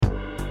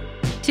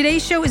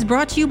Today's show is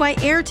brought to you by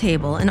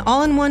Airtable, an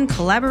all-in-one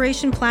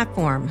collaboration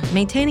platform.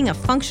 Maintaining a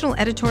functional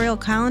editorial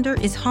calendar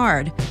is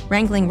hard.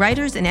 Wrangling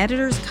writers and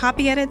editors,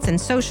 copy edits, and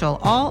social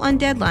all on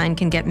deadline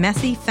can get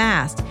messy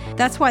fast.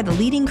 That's why the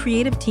leading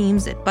creative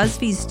teams at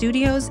BuzzFeed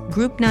Studios,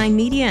 Group 9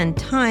 Media, and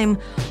Time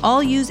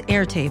all use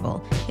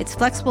Airtable. It's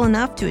flexible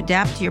enough to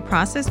adapt to your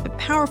process, but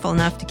powerful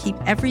enough to keep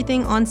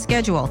everything on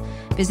schedule.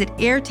 Visit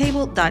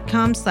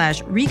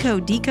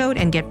airtable.com/recodecode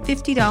and get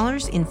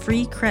 $50 in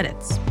free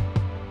credits.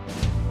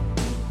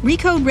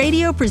 Recode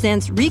Radio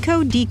presents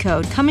Recode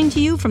Decode, coming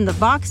to you from the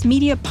Vox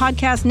Media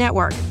Podcast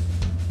Network.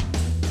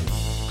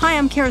 Hi,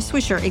 I'm Kara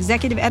Swisher,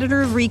 executive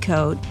editor of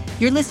Recode.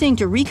 You're listening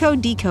to Recode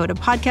Decode, a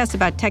podcast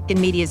about tech and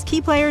media's key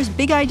players,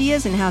 big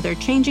ideas, and how they're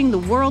changing the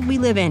world we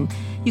live in.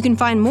 You can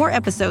find more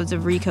episodes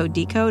of Recode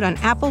Decode on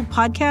Apple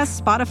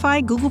Podcasts,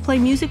 Spotify, Google Play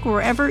Music, or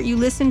wherever you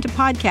listen to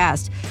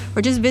podcasts.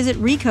 Or just visit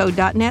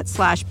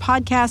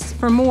recode.net/podcasts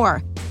for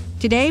more.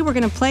 Today, we're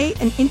going to play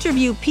an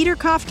interview Peter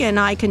Kafka and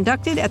I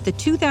conducted at the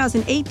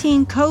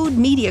 2018 Code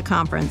Media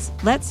Conference.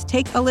 Let's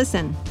take a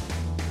listen.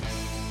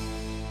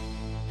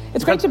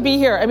 It's great to be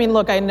here. I mean,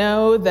 look, I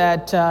know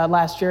that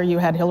last year you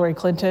had Hillary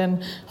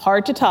Clinton.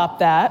 Hard to top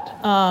that,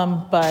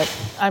 but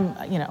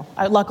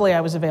luckily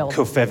I was available.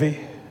 Kofefi?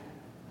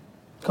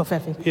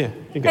 Yeah.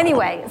 You got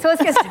anyway, so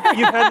let's get started.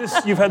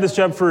 You've had this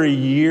job for a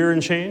year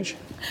and change?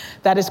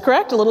 That is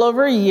correct, a little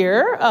over a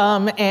year,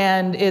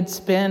 and it's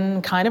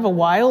been kind of a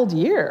wild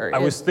year. I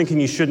was thinking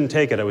you shouldn't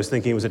take it. I was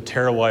thinking it was a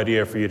terrible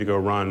idea for you to go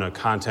run a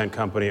content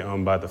company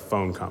owned by the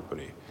phone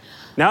company.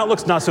 Now it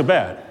looks not so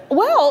bad.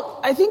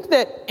 Well, I think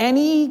that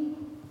any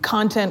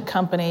content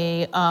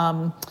company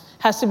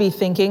has to be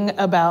thinking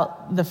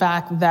about the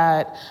fact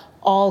that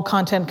all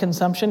content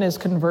consumption is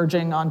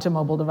converging onto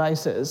mobile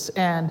devices.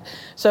 And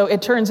so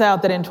it turns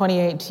out that in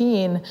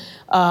 2018,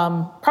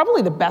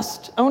 probably the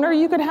best owner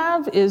you could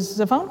have is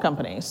a phone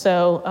company.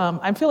 So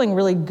I'm feeling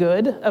really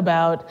good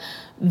about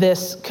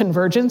this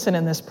convergence and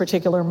in this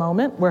particular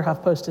moment where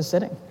HuffPost is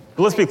sitting.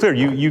 But let's be clear,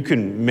 you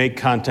can make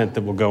content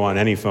that will go on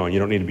any phone. You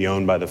don't need to be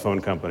owned by the phone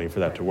company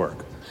for that to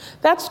work.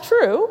 That's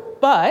true,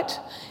 but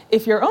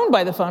if you're owned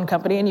by the phone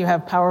company and you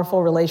have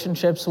powerful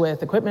relationships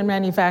with equipment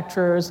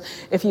manufacturers,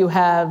 if you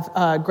have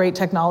great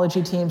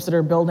technology teams that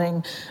are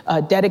building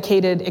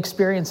dedicated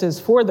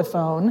experiences for the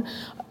phone,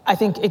 I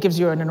think it gives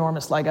you an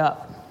enormous leg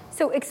up.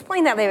 So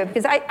explain that later,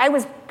 because I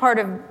was part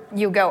of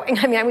you going.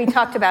 I mean, we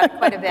talked about it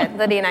quite a bit.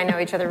 Lydia and I know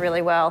each other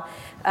really well.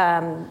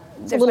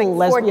 It's a little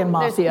lesbian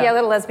mafia. Yeah, a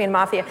little lesbian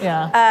mafia.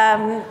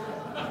 Yeah.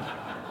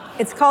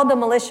 It's called the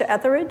Militia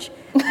Etheridge.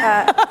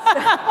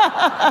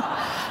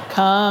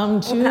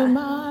 Come to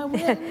my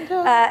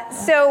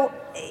window.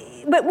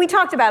 But we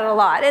talked about it a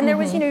lot. And there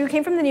was, you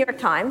came from the New York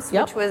Times,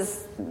 which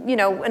was,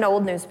 an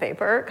old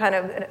newspaper, kind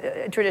of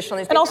a traditional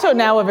newspaper. And also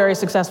now a very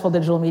successful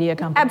digital media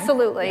company.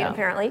 Absolutely,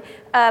 apparently.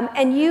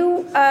 And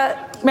you...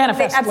 Manifestly.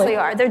 They absolutely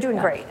are. They're doing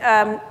great.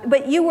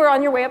 But you were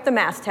on your way up the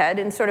masthead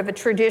in sort of a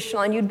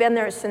traditional, and you'd been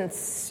there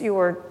since you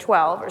were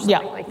 12 or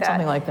something like that.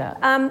 Something like that.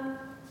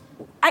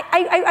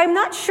 I'm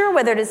not sure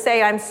whether to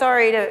say I'm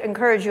sorry to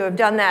encourage you to have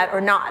done that or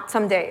not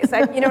some days.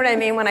 You know what I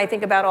mean when I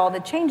think about all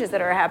the changes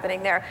that are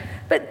happening there.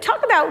 But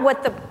talk about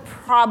what the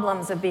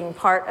problems of being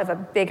part of a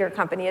bigger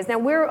company is. Now,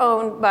 we're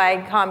owned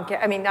by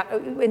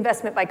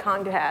investment by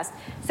Comcast.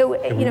 So,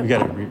 We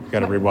got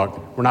to rewalk.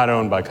 We're not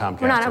owned by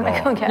Comcast. We're not owned by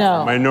Comcast.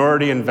 No.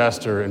 Minority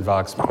investor in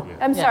Vox Media.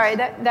 I'm sorry,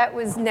 that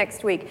was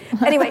next week.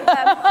 Anyway.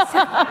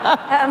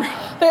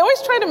 They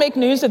always try to make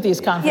news at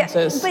these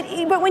conferences.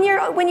 Yeah, but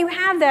when you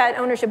have that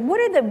ownership,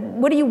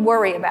 what do you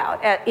worry about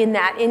in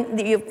that?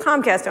 You have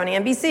Comcast owning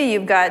NBC,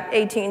 you've got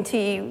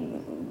AT&T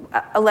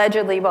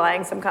allegedly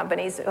buying some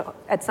companies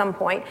at some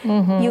point.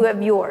 Mm-hmm. You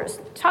have yours.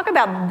 Talk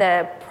about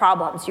the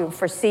problems you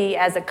foresee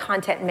as a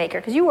content maker,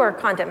 because you were a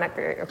content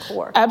maker at your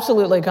core.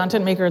 Absolutely,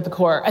 content maker at the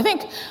core. I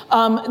think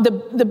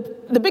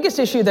the biggest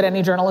issue that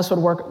any journalist would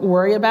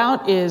worry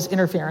about is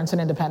interference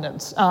and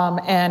independence.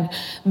 And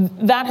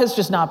that has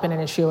just not been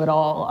an issue at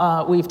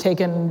all. We've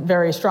taken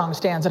very strong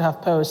stands at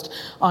HuffPost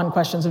on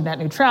questions of net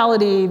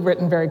neutrality,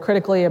 written very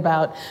critically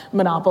about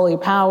monopoly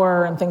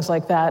power and things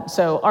like that.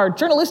 So our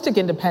journalistic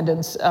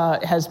independence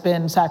has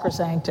been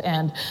sacrosanct,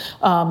 and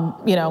I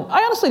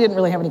honestly didn't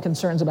really have any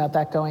concerns about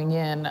that going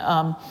in.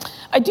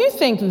 I do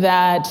think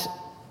that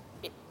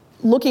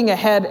looking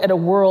ahead at a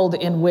world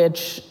in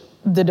which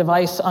the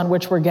device on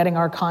which we're getting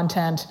our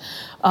content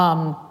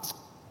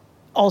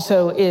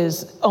also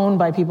is owned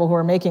by people who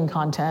are making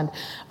content,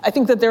 I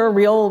think that there are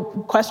real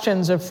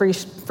questions of free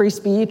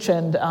speech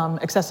and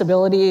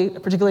accessibility,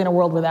 particularly in a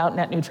world without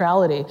net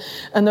neutrality.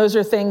 And those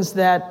are things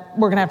that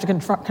we're going to have to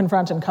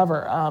confront and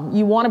cover.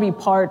 You want to be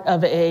part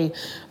of a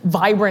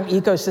vibrant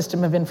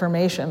ecosystem of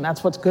information.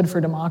 That's what's good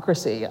for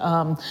democracy.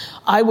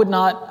 I would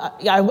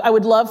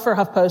love for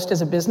HuffPost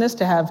as a business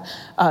to have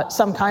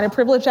some kind of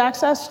privileged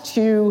access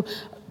to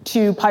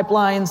to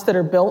pipelines that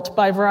are built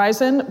by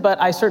Verizon,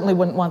 but I certainly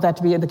wouldn't want that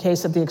to be the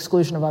case at the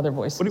exclusion of other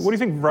voices. What do you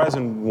think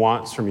Verizon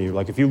wants from you?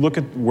 Like, if you look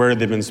at where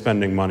they've been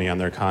spending money on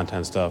their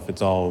content stuff,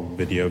 it's all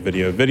video.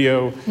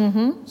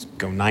 It's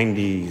Go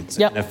 90, it's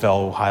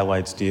NFL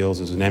highlights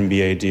deals, it's an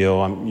NBA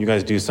deal. You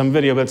guys do some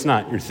video, but it's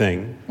not your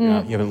thing. You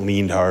haven't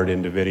leaned hard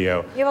into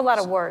video. You have a lot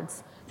of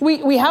words.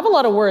 We have a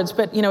lot of words,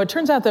 but it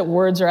turns out that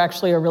words are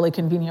actually a really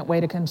convenient way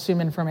to consume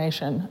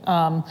information.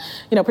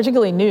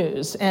 Particularly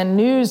news, and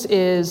news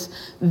is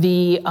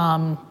the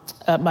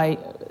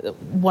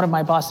one of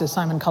my bosses,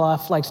 Simon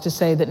Khalaf, likes to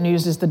say that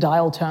news is the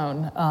dial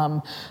tone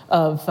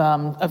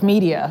of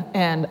media,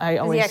 and I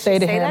always say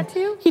to him, that to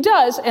you? He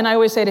does, and I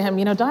always say to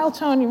him, dial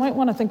tone. You might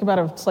want to think about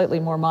a slightly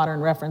more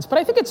modern reference, but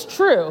I think it's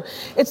true.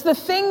 It's the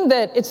thing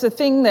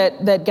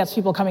that gets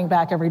people coming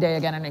back every day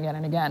again and again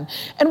and again.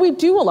 And we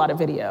do a lot of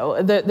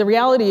video. The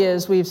reality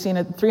is we've seen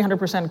a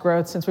 300%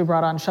 growth since we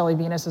brought on Shelley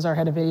Venus as our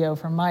head of video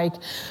from Mike.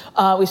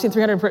 We've seen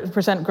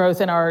 300%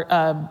 growth in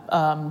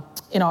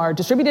our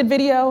distributed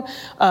video.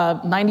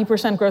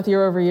 90% growth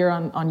year over year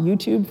on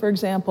YouTube, for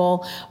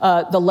example.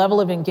 The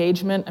level of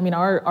engagement,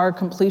 our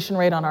completion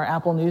rate on our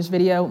Apple News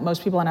video,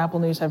 most people on Apple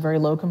News have very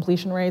low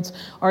completion rates.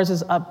 Ours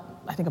is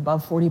up, I think,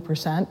 above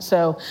 40%.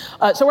 So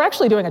we're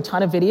actually doing a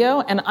ton of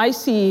video, and I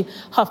see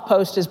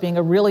HuffPost as being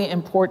a really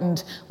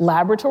important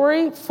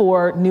laboratory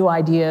for new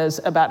ideas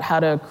about how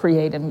to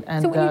create and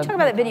So when you talk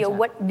about that video,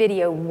 what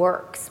video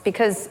works?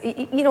 Because,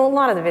 a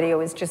lot of the video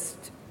is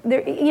just,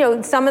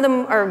 some of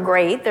them are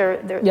great.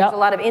 There's a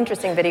lot of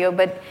interesting video,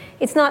 but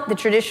it's not the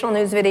traditional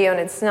news video, and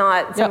it's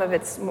not some of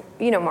it's,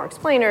 more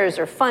explainers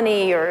or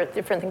funny or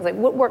different things. Like,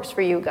 what works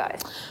for you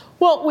guys?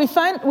 Well,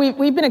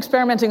 we've been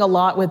experimenting a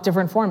lot with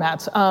different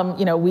formats.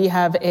 We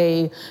have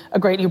a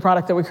great new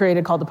product that we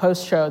created called the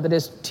Post Show that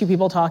is two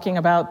people talking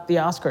about the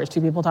Oscars,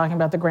 two people talking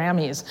about the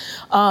Grammys.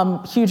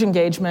 Huge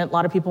engagement. A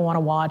lot of people want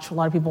to watch. A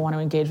lot of people want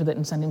to engage with it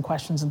and send in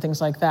questions and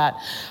things like that.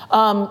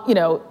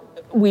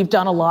 We've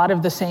done a lot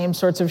of the same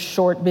sorts of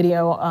short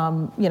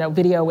video,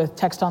 video with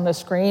text on the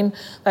screen.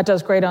 That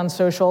does great on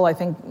social. I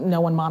think no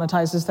one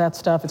monetizes that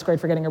stuff. It's great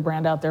for getting your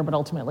brand out there, but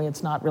ultimately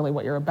it's not really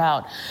what you're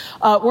about.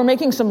 We're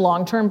making some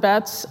long-term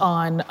bets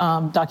on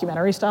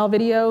documentary-style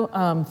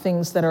video,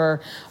 things that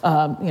are,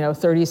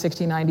 30,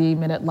 60,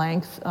 90-minute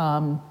length.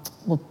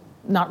 We'll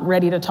not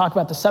ready to talk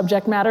about the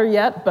subject matter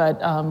yet, but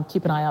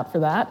keep an eye out for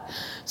that.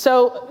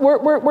 So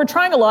we're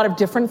trying a lot of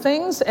different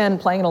things and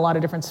playing in a lot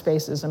of different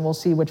spaces, and we'll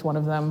see which one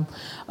of them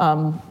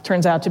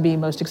turns out to be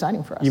most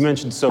exciting for us. You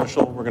mentioned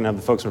social. We're going to have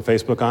the folks from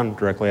Facebook on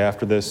directly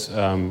after this.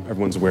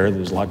 Everyone's aware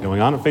there's a lot going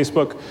on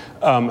Facebook.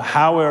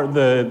 How are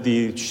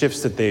the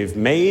shifts that they've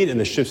made and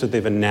the shifts that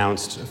they've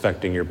announced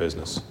affecting your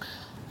business?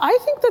 I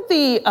think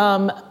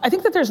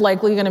that there's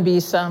likely going to be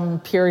some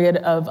period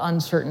of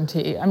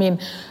uncertainty.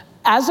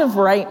 As of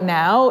right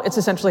now, it's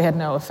essentially had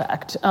no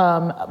effect.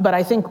 But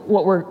I think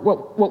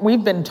what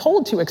we've been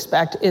told to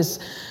expect is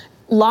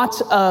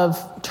lots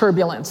of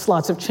turbulence,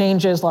 lots of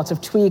changes, lots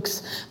of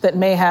tweaks that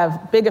may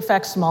have big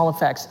effects, small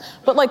effects.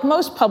 But like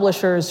most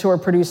publishers who are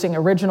producing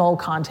original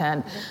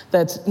content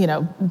that's,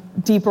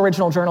 deep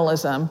original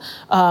journalism,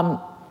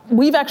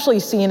 we've actually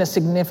seen a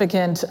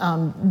significant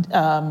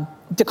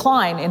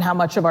decline in how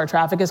much of our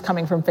traffic is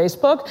coming from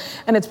Facebook,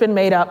 and it's been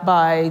made up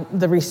by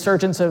the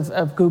resurgence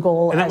of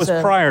Google. And that was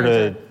prior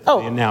to the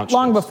announcement.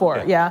 Long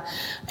before, yeah.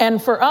 And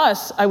for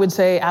us, I would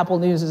say Apple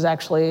News is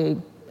actually,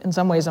 in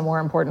some ways, a more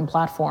important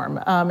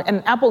platform.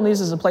 And Apple News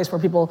is a place where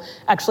people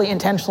actually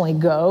intentionally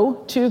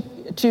go to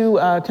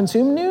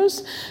consume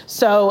news.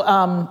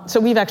 So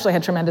we've actually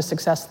had tremendous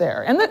success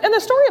there. And the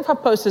story of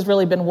HuffPost has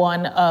really been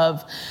one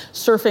of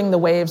surfing the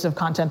waves of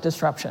content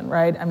disruption,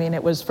 right?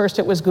 It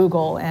was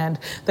Google, and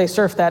they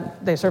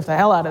surfed the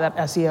hell out of that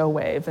SEO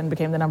wave and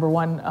became the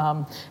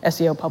 #1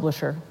 SEO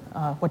publisher.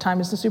 What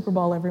time is the Super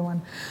Bowl,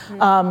 everyone?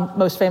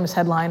 Most famous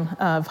headline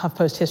of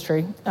HuffPost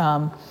history.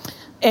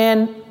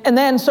 And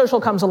then social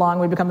comes along,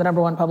 we become the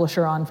 #1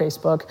 publisher on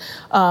Facebook.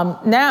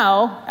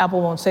 Now,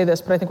 Apple won't say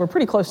this, but I think we're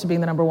pretty close to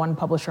being the #1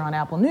 publisher on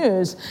Apple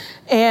News.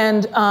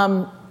 And,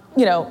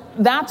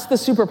 that's the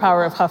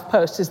superpower of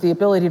HuffPost, is the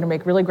ability to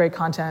make really great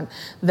content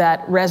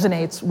that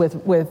resonates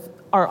with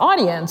our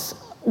audience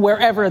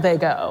wherever they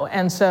go.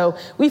 And so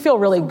we feel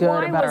really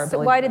good about our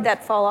ability. Why did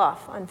that fall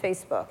off on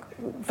Facebook?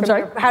 I'm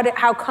sorry?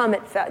 How come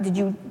it fell? Did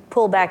you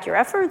pull back your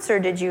efforts, or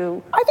did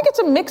you? I think it's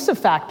a mix of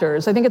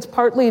factors. I think it's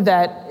partly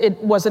that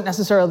it wasn't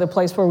necessarily the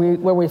place where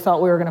we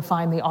felt we were going to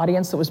find the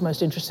audience that was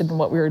most interested in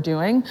what we were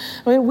doing.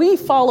 We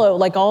follow,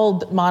 like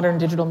all modern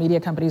digital media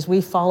companies,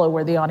 we follow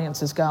where the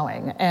audience is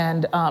going.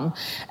 And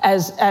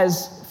as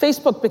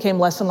Facebook became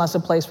less and less a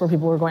place where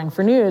people were going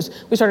for news,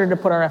 we started to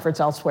put our efforts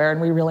elsewhere, and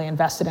we really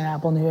invested in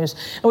Apple News.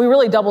 And we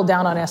really doubled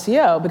down on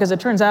SEO, because it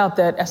turns out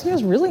that SEO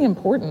is really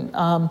important.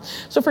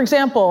 So for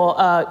example,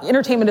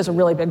 entertainment is a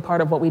really big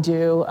part of what we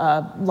do,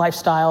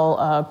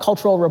 lifestyle,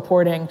 cultural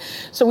reporting.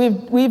 So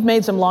we've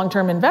made some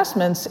long-term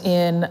investments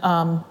in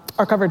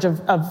our coverage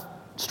of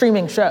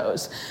streaming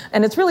shows.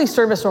 And it's really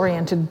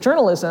service-oriented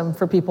journalism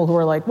for people who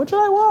are like, what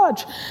should I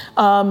watch?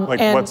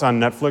 What's on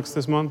Netflix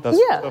this month? That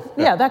stuff?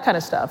 Yeah, that kind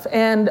of stuff.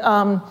 And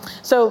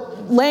so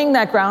laying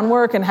that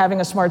groundwork and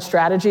having a smart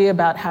strategy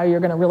about how you're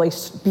going to really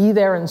be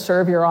there and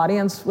serve your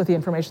audience with the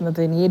information that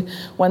they need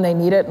when they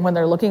need it and when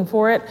they're looking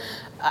for it,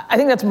 I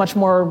think that's much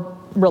more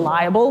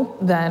reliable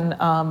than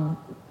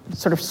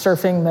sort of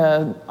surfing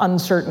the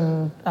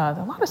uncertain,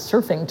 a lot of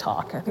surfing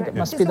talk. I think it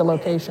must be the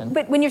location.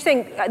 But when you're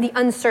saying the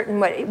uncertain,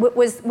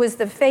 was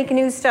the fake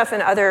news stuff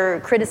and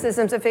other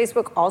criticisms of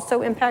Facebook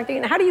also impacting?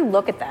 And how do you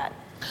look at that?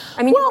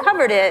 I mean, you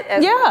covered it.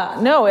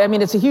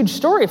 It's a huge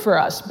story for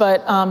us.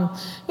 But, I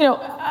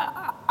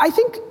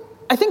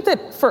think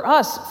that for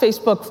us,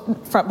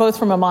 Facebook, both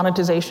from a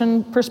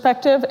monetization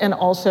perspective and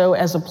also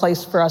as a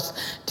place for us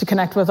to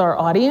connect with our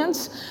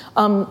audience,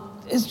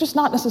 has just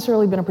not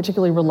necessarily been a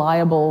particularly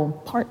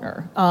reliable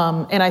partner.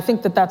 And I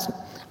think I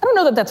don't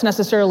know that that's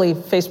necessarily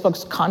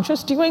Facebook's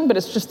conscious doing, but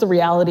it's just the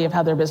reality of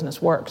how their business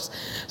works.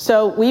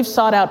 So we've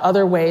sought out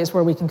other ways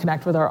where we can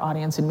connect with our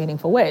audience in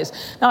meaningful ways.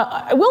 Now,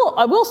 I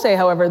will say,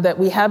 however, that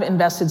we have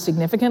invested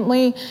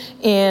significantly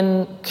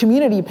in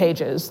community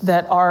pages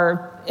that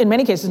are, in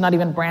many cases, not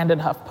even branded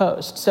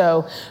HuffPost.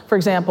 So, for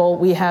example,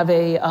 we have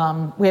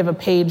a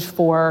page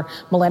for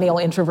millennial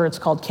introverts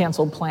called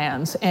Canceled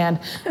Plans, and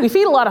we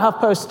feed a lot of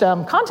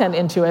HuffPost content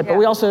into it, but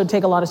we also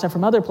take a lot of stuff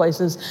from other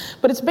places.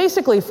 But it's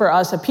basically for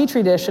us a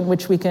petri dish in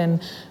which we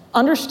can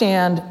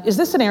understand, is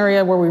this an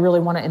area where we really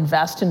want to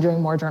invest in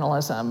doing more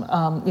journalism?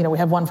 We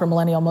have one for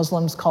millennial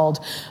Muslims called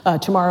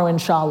Tomorrow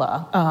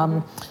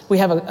Inshallah. We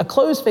have a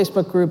closed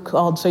Facebook group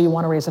called So You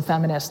Want to Raise a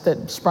Feminist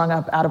that sprung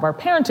up out of our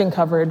parenting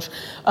coverage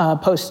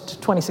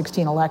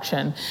post-2016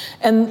 election.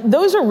 And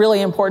those are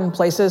really important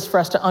places for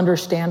us to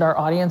understand our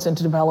audience and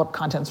to develop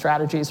content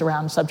strategies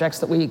around subjects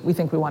that we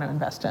think we want to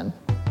invest in.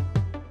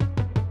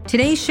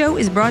 Today's show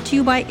is brought to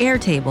you by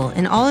Airtable,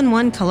 an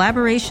all-in-one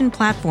collaboration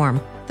platform.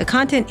 The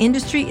content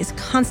industry is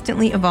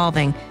constantly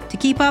evolving. To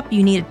keep up,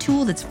 you need a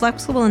tool that's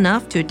flexible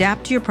enough to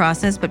adapt to your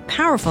process, but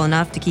powerful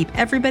enough to keep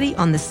everybody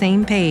on the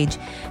same page.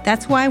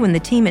 That's why when the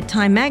team at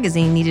Time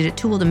Magazine needed a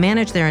tool to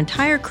manage their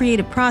entire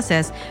creative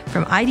process,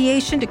 from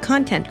ideation to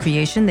content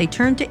creation, they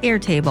turned to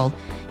Airtable.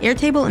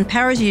 Airtable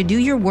empowers you to do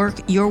your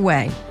work your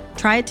way.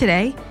 Try it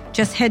today.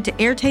 Just head to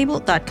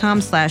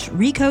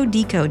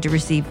airtable.com/RecodDecode to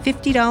receive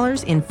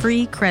 $50 in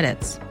free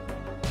credits.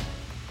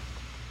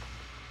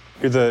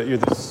 I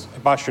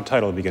botched your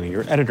title at the beginning.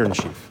 You're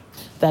editor-in-chief.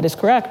 That is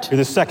correct. You're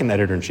the second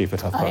editor-in-chief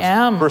at HuffPost. I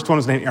am. First one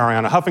is named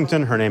Arianna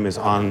Huffington. Her name is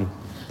on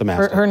the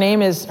masthead. Her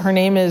name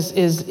is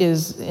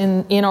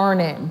in our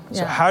name.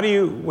 So how do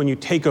you, when you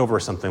take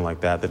over something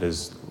like that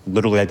is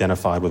literally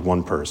identified with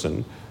one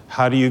person,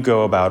 how do you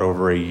go about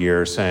over a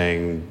year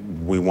saying,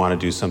 we want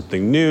to do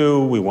something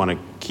new, we want to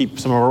keep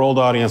some of our old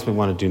audience, we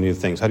want to do new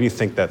things? How do you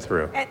think that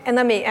through? And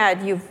let me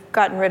add, you've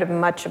gotten rid of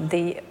much of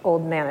the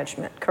old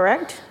management,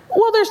 correct?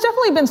 Well, there's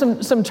definitely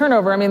been some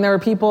turnover. I mean, there are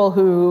people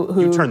who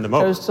you turned them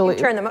over. You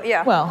turned them over,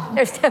 yeah. Well,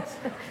 there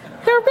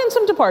have been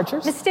some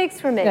departures.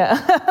 Mistakes were made. Yeah,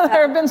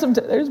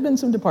 there's been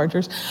some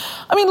departures.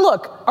 I mean,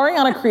 look,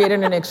 Arianna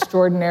created an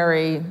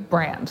extraordinary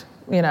brand.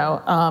 When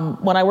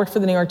I worked for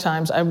the New York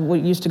Times, I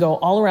used to go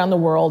all around the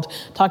world,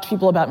 talk to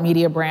people about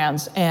media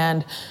brands,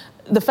 and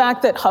the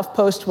fact that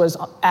HuffPost was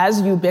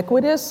as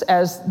ubiquitous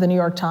as the New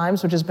York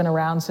Times, which has been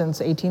around since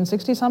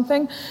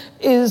 1860-something,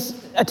 is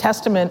a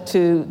testament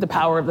to the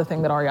power of the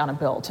thing that Arianna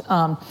built.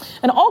 And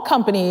all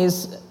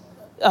companies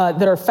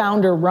that are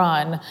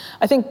founder-run,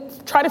 I think,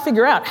 try to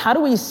figure out how do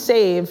we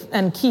save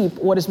and keep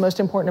what is most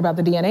important about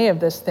the DNA of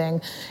this thing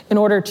in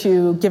order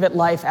to give it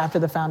life after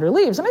the founder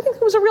leaves. And I think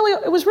it was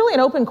really an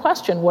open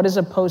question. What does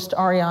a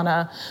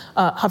post-Arianna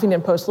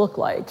Huffington Post look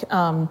like?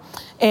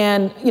 And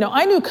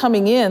I knew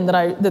coming in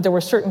that there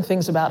were certain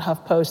things about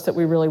HuffPost that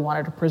we really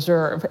wanted to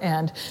preserve,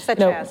 and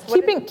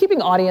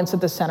keeping audience at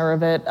the center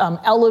of it,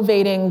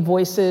 elevating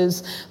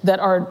voices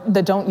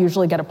that don't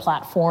usually get a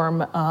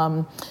platform,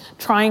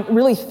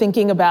 really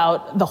thinking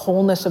about the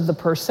wholeness of the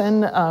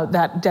person,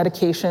 that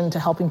dedication to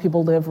helping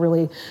people live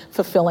really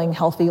fulfilling,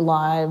 healthy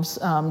lives.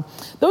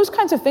 Those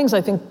kinds of things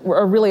I think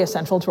are really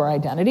essential to our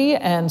identity,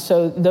 and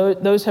so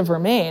those have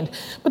remained.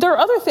 But there are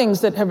other things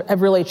that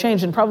have really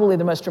changed, and probably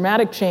the most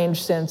dramatic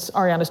change since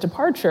Arianna's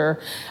departure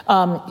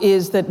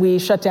is that we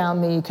shut down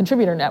the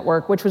Contributor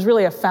Network, which was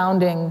really a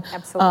founding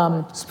Spell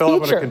out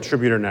what a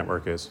Contributor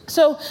Network is.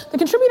 So the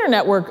Contributor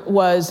Network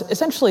was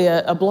essentially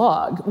a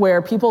blog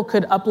where people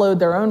could upload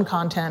their own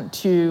content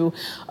to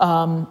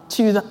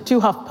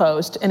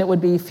HuffPost, and it would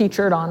be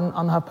featured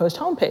on the HuffPost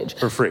homepage.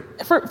 For free.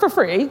 For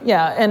free,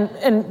 yeah. And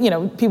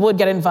people would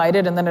get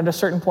invited, and then at a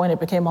certain point it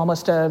became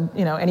almost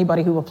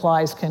anybody who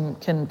applies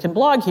can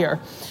blog here.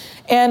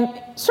 And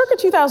circa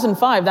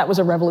 2005, that was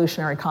a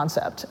revolutionary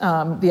concept,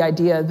 the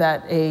idea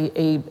that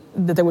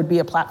that there would be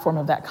a platform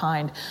of that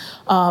kind.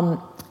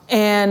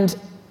 And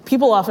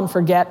people often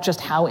forget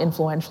just how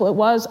influential it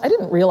was. I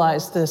didn't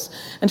realize this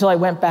until I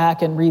went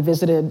back and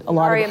revisited a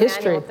lot of the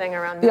history.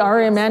 The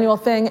Ari Emanuel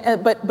thing.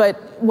 But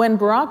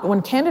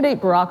when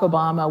candidate Barack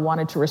Obama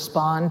wanted to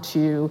respond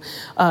to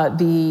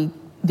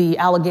the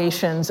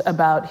allegations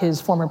about his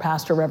former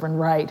pastor, Reverend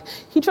Wright,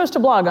 he chose to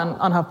blog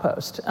on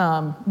HuffPost,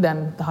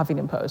 then the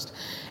Huffington Post.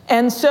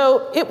 And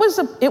so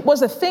it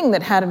was a thing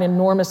that had an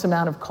enormous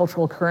amount of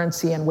cultural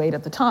currency and weight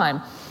at the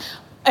time.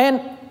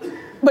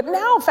 But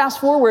now,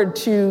 fast forward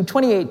to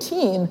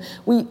 2018,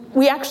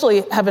 we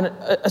actually have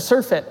a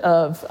surfeit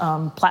of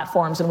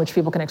platforms in which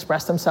people can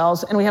express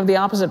themselves, and we have the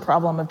opposite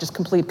problem of just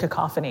complete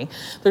cacophony.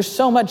 There's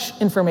so much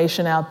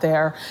information out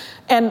there,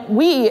 and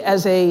we,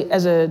 as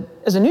a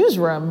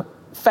newsroom,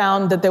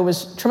 found that there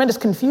was tremendous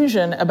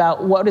confusion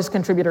about what is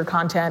contributor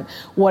content,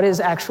 what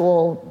is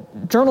actual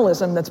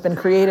journalism that's been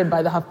created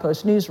by the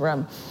HuffPost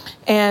newsroom.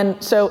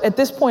 And so at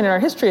this point in our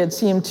history, it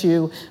seemed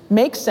to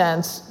make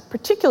sense,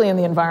 particularly in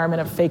the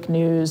environment of fake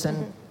news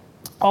and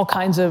all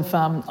kinds of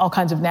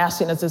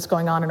nastiness that's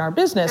going on in our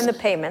business, and the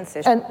payments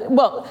issue.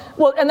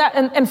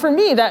 And for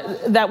me,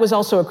 that was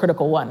also a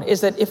critical one. Is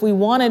that if we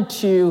wanted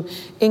to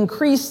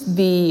increase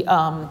the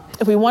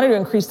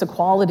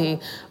quality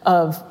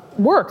of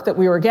work that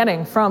we were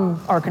getting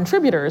from our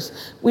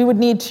contributors, we would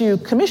need to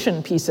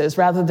commission pieces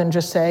rather than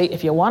just say,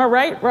 if you want to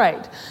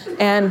write.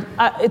 And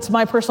it's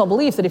my personal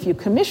belief that if you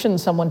commission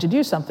someone to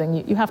do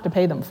something, you have to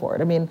pay them for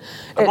it. I mean,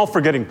 I'm all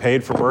for getting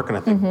paid for work, and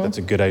I think that's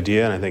a good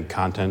idea, and I think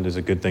content is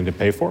a good thing to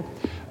pay for.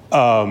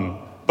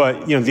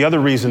 But the other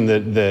reason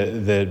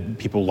that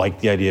people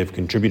like the idea of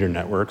contributor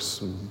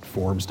networks,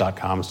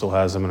 Forbes.com still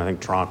has them, and I think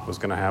Tronc was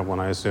going to have one,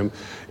 I assume,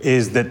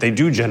 is that they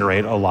do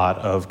generate a lot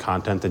of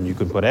content that you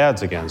could put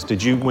ads against.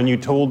 When you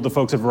told the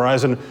folks at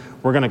Verizon,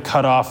 we're going to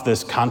cut off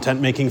this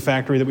content-making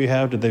factory that we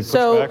have, did they push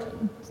back?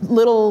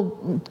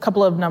 So,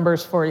 couple of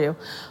numbers for you.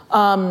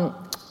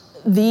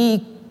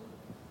 The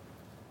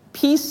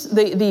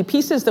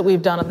pieces that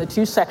we've done in the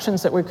two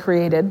sections that were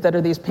created that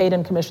are these paid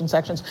and commissioned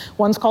sections,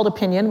 one's called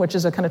Opinion, which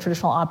is a kind of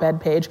traditional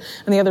op-ed page,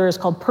 and the other is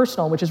called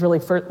Personal, which is really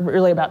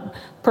about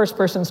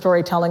first-person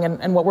storytelling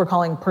and what we're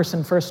calling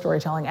person-first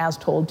storytelling, as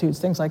told to,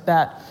 things like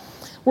that.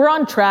 We're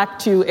on track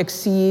to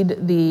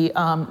exceed the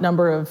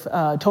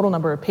total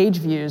number of page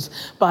views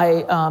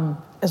by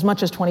as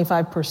much as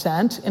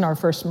 25% in our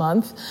first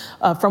month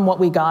from what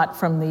we got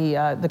from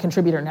the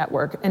contributor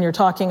network, and you're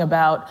talking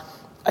about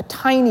a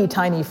tiny,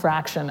 tiny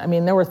fraction. I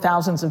mean, there were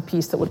thousands of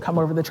pieces that would come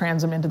over the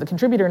transom into the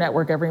contributor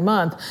network every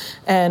month,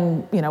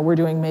 and we're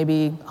doing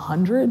maybe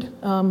 100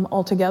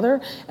 altogether,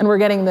 and we're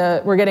getting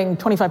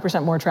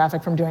 25% more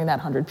traffic from doing that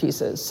 100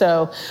 pieces.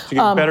 So you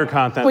get better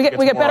content. We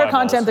get better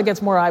content that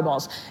gets more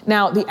eyeballs.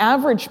 Now, the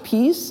average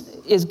piece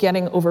is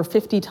getting over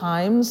 50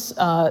 times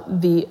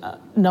the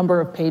number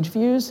of page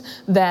views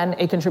than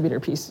a contributor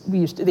piece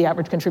the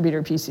average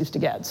contributor piece used to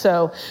get.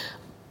 So.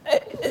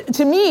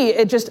 To me,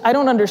 I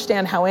don't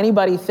understand how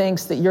anybody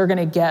thinks that you're going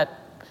to get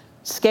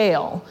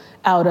scale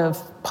out of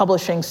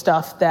publishing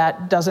stuff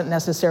that doesn't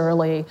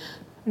necessarily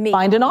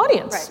find an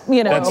audience.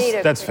 Right.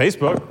 That's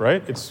Facebook,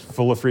 right? It's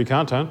full of free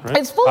content, right?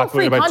 It's full of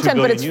free content,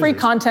 but it's free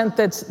content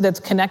that's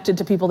connected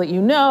to people that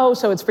you know,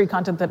 so it's free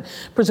content that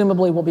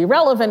presumably will be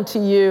relevant to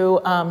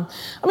you.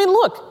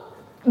 Look,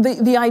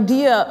 the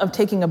idea of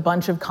taking a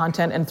bunch of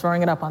content and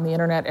throwing it up on the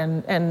internet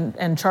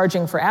and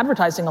charging for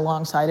advertising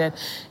alongside it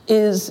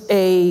is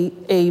a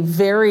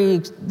very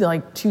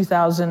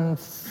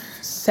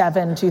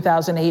 2007,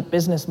 2008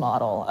 business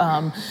model.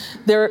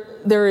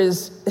 There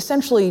is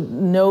essentially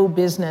no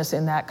business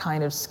in that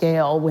kind of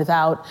scale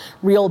without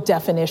real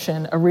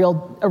definition, a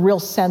real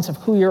sense of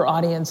who your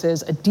audience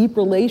is, a deep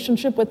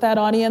relationship with that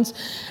audience,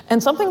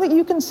 and something that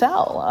you can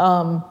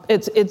sell.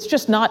 It's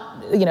just not,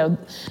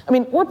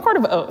 we're part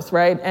of Oath,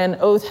 right? And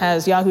Oath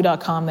has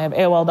Yahoo.com, they have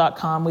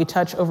AOL.com. We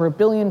touch over 1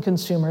 billion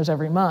consumers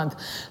every month.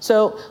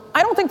 So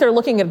I don't think they're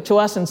looking to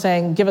us and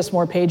saying, give us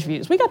more page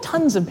views. We got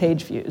tons of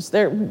page views.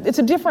 It's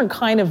a different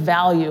kind of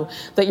value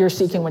that you're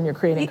seeking when you're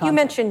creating content. You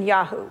mentioned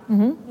Yahoo.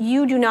 Mm-hmm.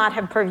 You do not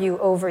have purview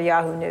over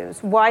Yahoo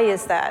News. Why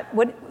is that?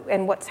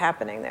 What's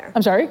happening there?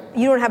 I'm sorry?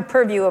 You don't have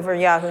purview over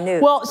Yahoo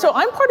News. Well, so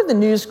I'm part of the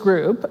news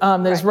group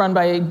that is run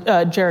by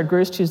Jared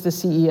Groost, who's the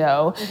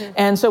CEO. Mm-hmm.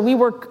 And so we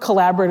work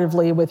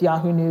collaboratively with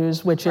Yahoo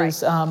News, which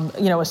is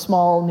a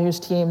small news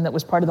team that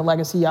was part of the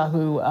legacy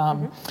Yahoo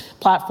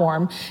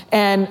platform.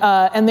 And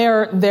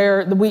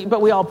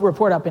we all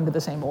report up into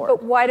the same org.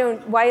 But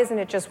why isn't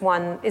it just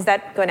one? Is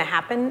that going to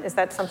happen? Is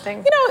that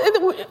something?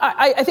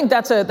 I think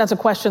that's a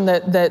question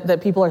that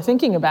people are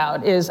thinking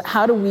about, is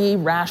how do we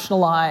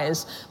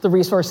rationalize the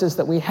resources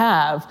that we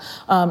have?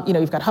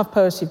 You've got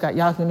HuffPost, you've got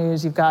Yahoo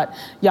News, you've got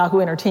Yahoo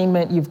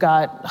Entertainment, you've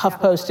got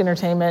HuffPost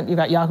Entertainment, you've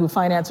got Yahoo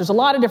Finance. There's a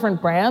lot of different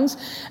brands.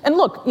 And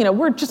look,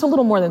 we're just a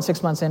little more than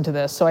 6 months into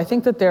this. So I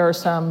think that there are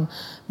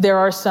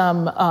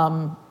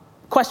some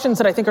questions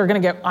that I think are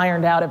going to get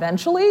ironed out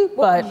eventually.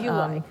 What would you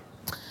like?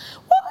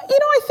 Well,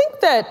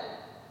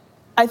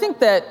 I think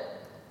that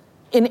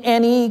in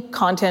any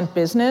content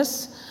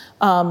business,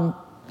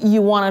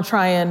 you want to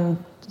try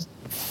and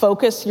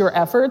focus your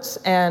efforts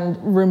and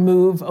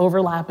remove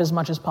overlap as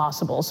much as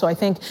possible. So I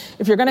think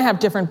if you're going to have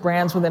different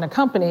brands within a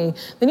company,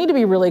 they need to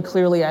be really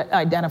clearly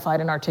identified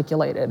and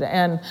articulated.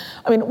 And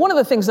I mean, one of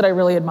the things that I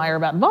really admire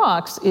about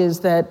Vox is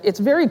that it's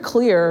very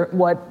clear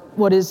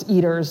what is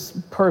Eater's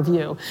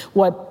purview.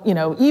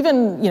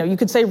 You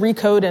could say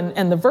Recode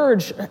and The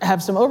Verge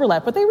have some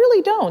overlap, but they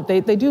really don't.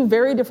 They do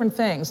very different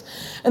things.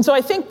 And so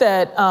I think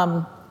that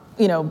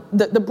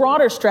the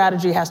broader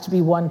strategy has to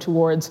be one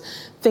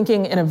towards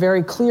thinking in a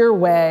very clear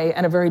way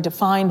and a very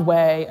defined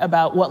way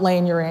about what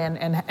lane you're in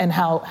and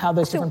how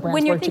those different brands work together.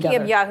 When you're thinking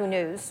of Yahoo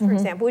News, for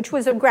example, which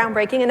was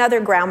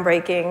another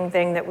groundbreaking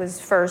thing that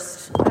was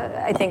first,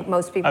 I think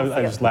most people feel.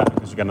 I just laughed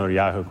because you got another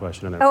Yahoo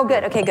question in there. Oh,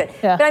 good. Okay, good.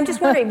 Yeah. But I'm just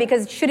wondering,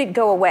 because should it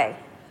go away,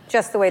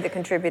 just the way the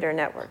contributor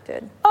network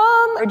did?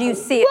 Or do you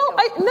see it?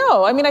 Well,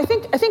 no. I mean, I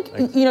think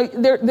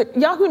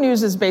Yahoo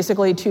News is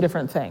basically two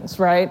different things,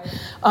 right?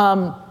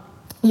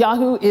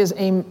 Yahoo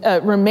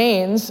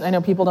remains. I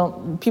know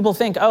people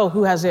think, oh,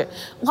 who has it?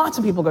 Lots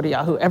of people go to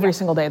Yahoo every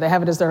single day. They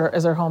have it as their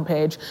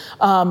homepage.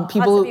 Lots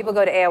of people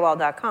go to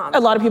AOL.com. A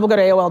lot of people go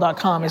to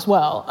AOL.com as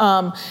well.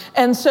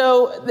 And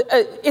so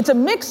it's a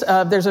mix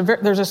of, there's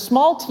a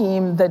small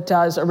team that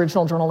does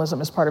original journalism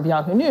as part of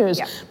Yahoo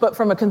News, but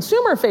from a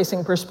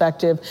consumer-facing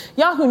perspective,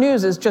 Yahoo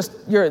News is just,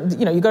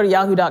 you go to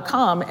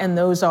yahoo.com and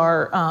those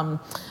are,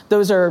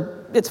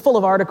 it's full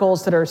of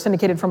articles that are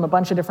syndicated from a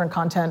bunch of different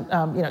content.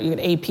 You get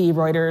AP,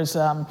 Reuters,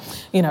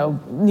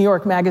 New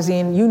York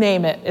Magazine, you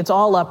name it. It's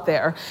all up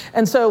there.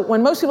 And so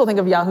when most people think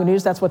of Yahoo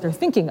News, that's what they're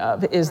thinking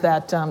of, is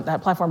that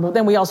platform. But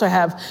then we also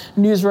have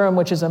Newsroom,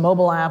 which is a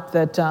mobile app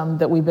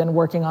that we've been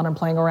working on and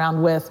playing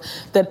around with.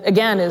 That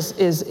again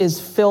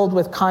is filled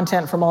with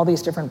content from all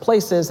these different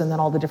places, and then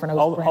all the different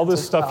brands. All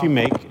this stuff you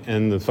make,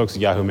 and the folks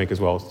at Yahoo make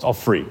as well. It's all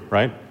free,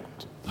 right?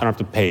 I don't have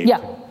to pay. Yeah.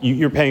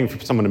 You're paying for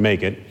someone to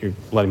make it. You're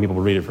letting people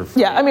read it for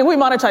free. Yeah, I mean, we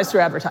monetize through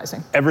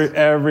advertising.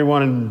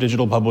 Everyone in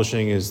digital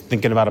publishing is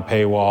thinking about a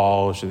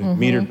paywall,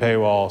 metered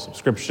paywall,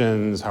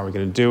 subscriptions, how are we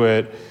going to do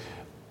it?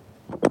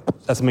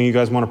 Is that something you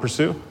guys want to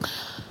pursue?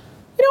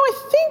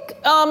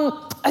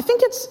 I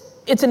think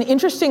it's an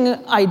interesting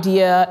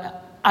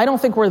idea. I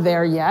don't think we're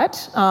there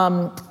yet.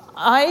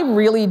 I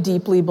really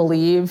deeply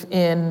believe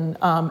in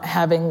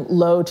having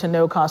low to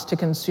no cost to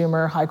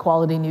consumer, high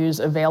quality news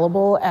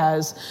available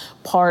as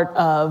part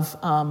of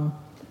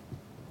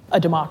a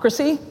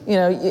democracy.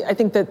 I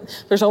think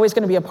that there's always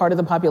going to be a part of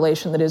the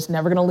population that is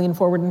never going to lean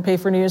forward and pay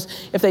for news.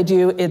 If they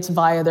do, it's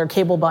via their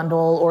cable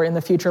bundle or in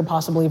the future,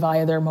 possibly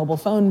via their mobile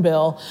phone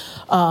bill.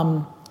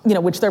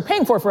 Which they're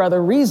paying for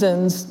other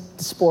reasons,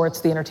 the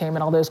sports, the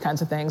entertainment, all those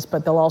kinds of things,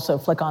 but they'll also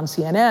flick on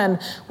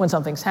CNN when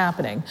something's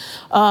happening.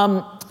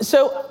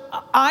 So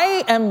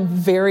I am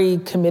very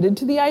committed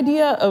to the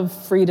idea of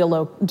free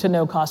to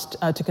no cost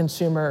to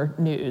consumer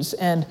news.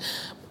 And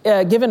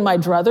given my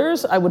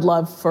druthers, I would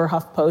love for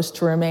HuffPost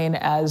to remain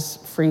as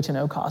free to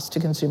no cost to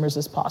consumers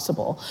as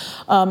possible.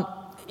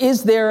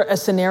 Is there a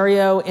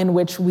scenario in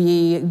which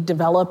we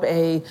develop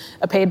a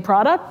paid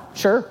product?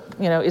 Sure.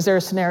 Is there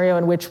a scenario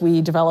in which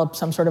we develop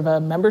some sort of a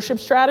membership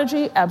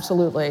strategy?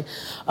 Absolutely.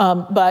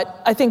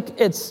 But I think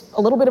it's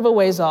a little bit of a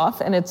ways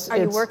off, and Are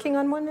you working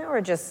on one now,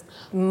 or just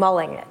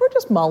mulling it? We're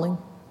just mulling.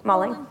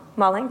 Mulling.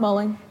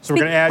 So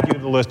we're going to add you to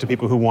the list of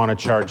people who want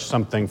to charge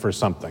something for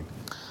something.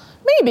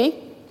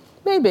 Maybe.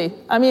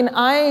 I mean,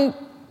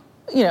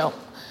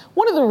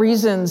 one of the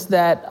reasons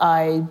that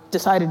I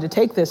decided to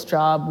take this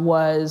job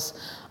was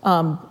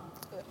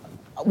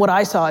what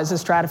I saw as a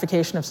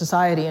stratification of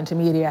society into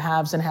media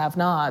haves and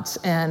have-nots.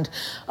 And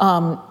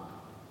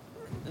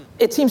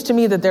it seems to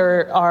me that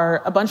there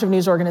are a bunch of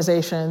news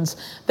organizations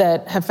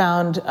that have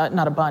found,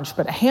 not a bunch,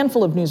 but a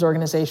handful of news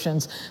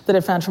organizations that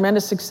have found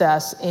tremendous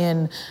success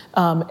in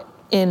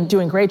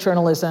doing great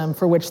journalism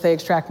for which they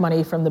extract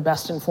money from the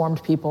best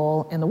informed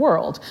people in the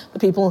world, the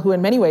people who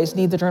in many ways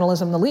need the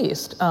journalism the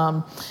least.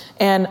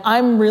 And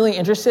I'm really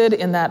interested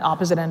in that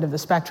opposite end of the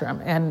spectrum.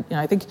 And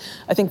I think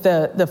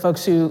the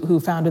folks who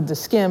founded The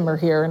Skim are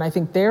here, and I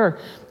think they're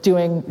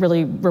doing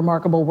really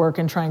remarkable work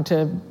in trying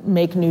to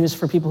make news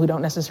for people who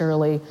don't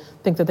necessarily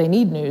think that they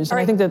need news. And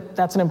I think that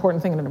that's an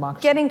important thing in a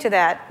democracy. Getting to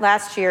that,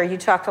 last year you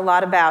talked a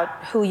lot about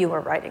who you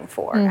were writing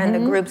for and the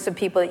groups of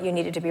people that you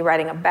needed to be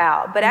writing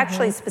about, but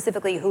actually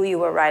specifically who you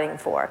were writing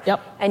for.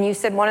 Yep. And you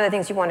said one of the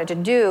things you wanted to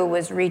do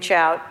was reach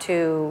out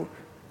to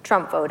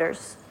Trump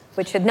voters,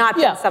 which had not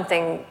been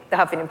something the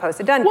Huffington Post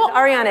had done. Well,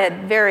 Ariana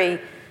had very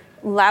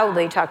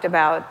loudly talked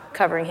about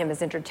covering him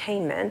as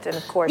entertainment, and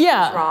of course she's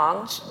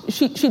wrong.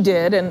 She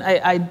did, and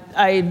I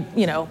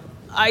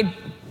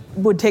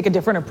would take a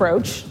different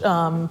approach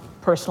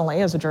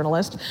personally as a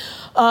journalist.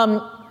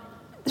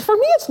 For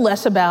me, it's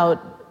less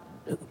about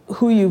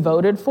who you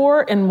voted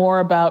for and more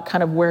about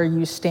kind of where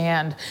you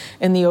stand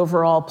in the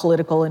overall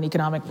political and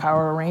economic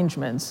power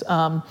arrangements.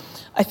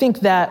 I think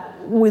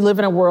that we live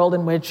in a world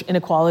in which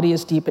inequality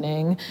is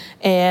deepening,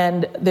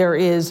 and there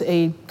is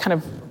a kind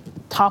of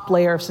top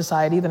layer of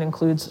society that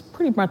includes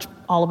pretty much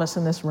all of us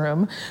in this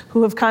room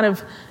who have kind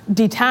of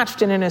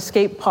detached in an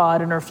escape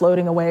pod and are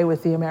floating away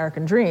with the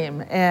American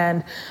dream.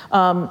 And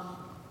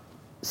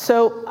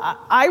So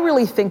I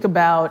really think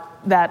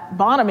about that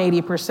bottom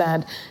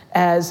 80%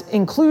 as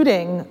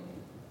including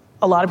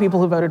a lot of people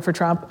who voted for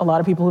Trump, a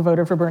lot of people who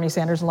voted for Bernie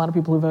Sanders, a lot of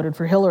people who voted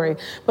for Hillary.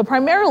 But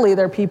primarily,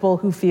 they're people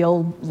who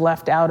feel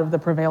left out of the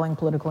prevailing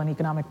political and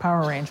economic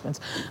power arrangements.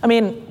 I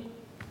mean,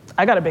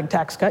 I got a big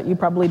tax cut. You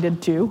probably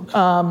did too.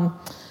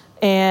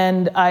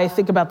 And I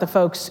think about the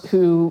folks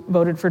who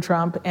voted for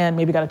Trump and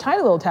maybe got a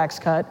tiny little tax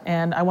cut,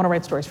 and I want to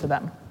write stories for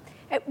them.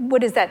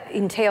 What does that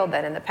entail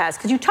then in the past?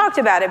 Because you talked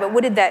about it, but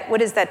what does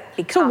that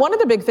become? So one of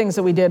the big things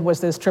that we did was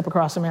this trip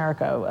across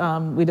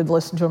America. We did the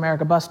Listen to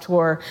America bus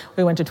tour.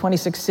 We went to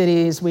 26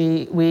 cities.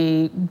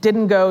 We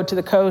didn't go to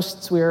the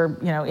coasts. We were,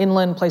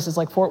 inland places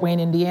like Fort Wayne,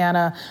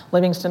 Indiana,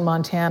 Livingston,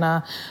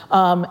 Montana,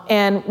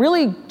 and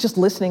really just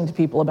listening to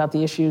people about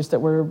the issues that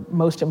were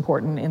most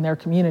important in their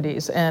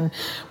communities. And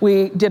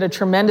we did a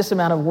tremendous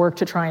amount of work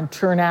to try and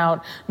turn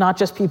out not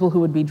just people who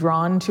would be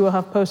drawn to a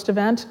HuffPost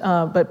event,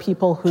 but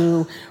people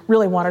who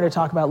really wanted to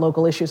talk about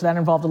local issues. That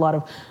involved a lot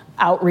of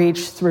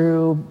outreach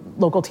through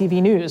local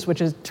TV news,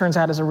 which turns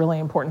out is a really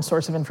important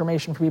source of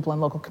information for people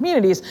in local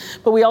communities.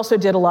 But we also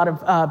did a lot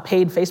of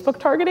paid Facebook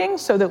targeting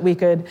so that we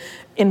could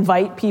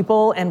invite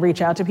people and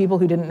reach out to people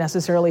who didn't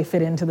necessarily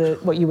fit into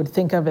what you would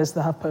think of as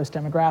the HuffPost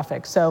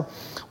demographic. So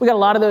we got a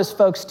lot of those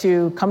folks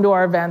to come to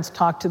our events,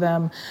 talk to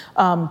them,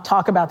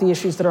 talk about the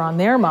issues that are on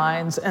their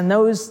minds. And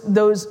those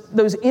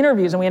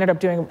interviews, and we ended up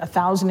doing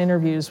 1,000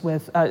 interviews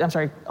with,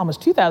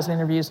 almost 2,000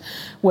 interviews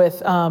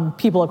with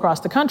people across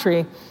the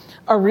country,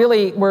 are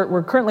really,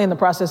 we're currently in the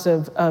process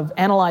of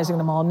analyzing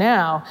them all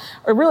now,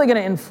 are really going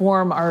to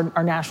inform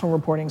our national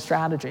reporting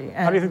strategy.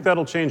 And how do you think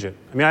that'll change it?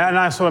 I mean,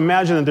 I so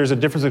imagine that there's a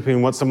difference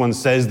between what someone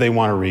says they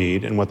want to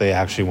read and what they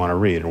actually want to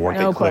read and what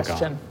they click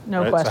on.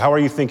 No question. So how are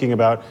you thinking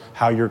about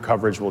how your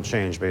coverage will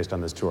change based on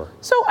this tour?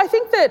 So I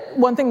think that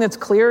one thing that's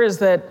clear is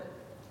that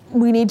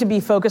we need to be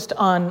focused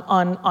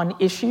on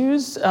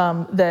issues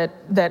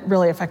that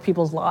really affect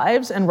people's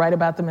lives and write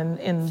about them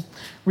in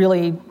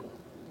really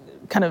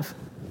kind of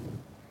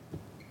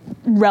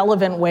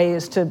relevant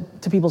ways to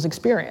people's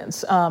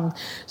experience.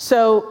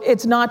 So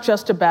it's not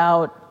just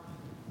about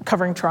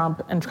covering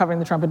Trump and covering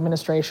the Trump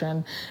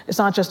administration. It's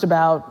not just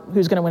about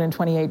who's going to win in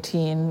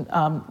 2018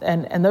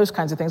 and those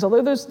kinds of things,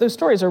 although those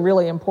stories are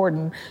really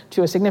important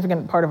to a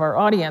significant part of our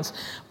audience.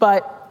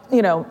 But,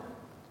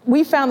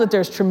 we found that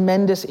there's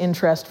tremendous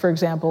interest, for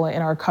example,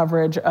 in our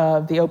coverage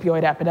of the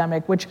opioid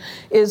epidemic, which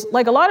is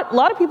like a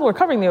lot of people are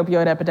covering the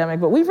opioid epidemic,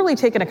 but we've really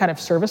taken a kind of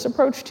service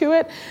approach to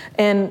it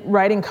and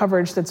writing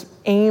coverage that's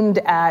aimed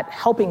at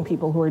helping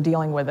people who are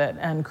dealing with it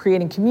and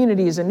creating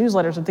communities and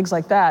newsletters and things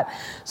like that.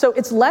 So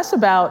it's less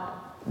about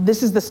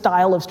this is the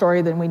style of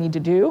story that we need to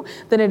do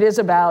than it is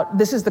about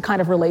this is the kind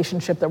of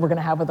relationship that we're going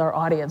to have with our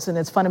audience, and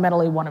it's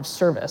fundamentally one of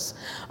service.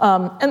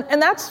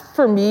 And that's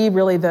for me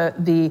really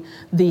the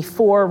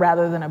for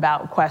rather than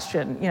about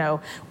question.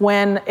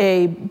 When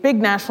a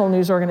big national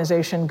news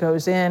organization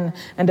goes in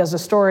and does a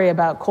story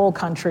about coal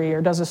country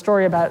or does a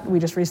story about, we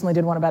just recently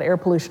did one about air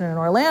pollution in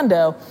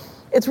Orlando,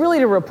 it's really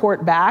to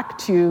report back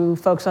to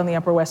folks on the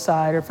Upper West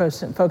Side or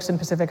folks in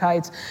Pacific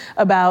Heights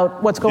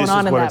about what's going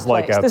on in that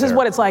place. This is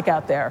what it's like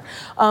out there.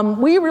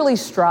 We really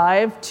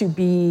strive to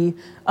be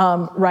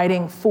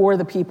writing for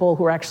the people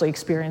who are actually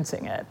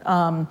experiencing it.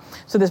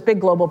 So this big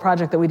global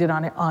project that we did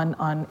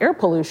on air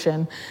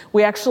pollution,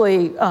 we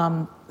actually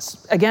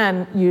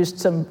again used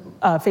some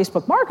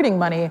Facebook marketing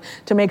money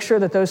to make sure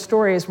that those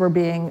stories were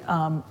being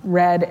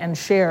read and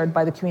shared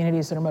by the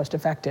communities that are most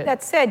affected.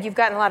 That said, you've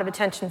gotten a lot of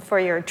attention for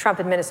your Trump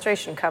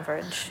administration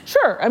coverage.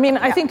 Sure. I mean,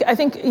 I think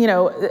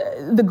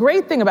the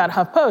great thing about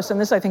HuffPost,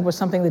 and this I think was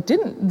something that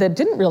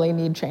didn't really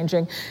need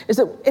changing, is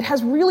that it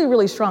has really,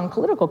 really strong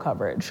political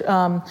coverage.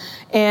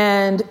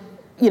 And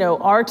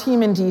our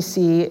team in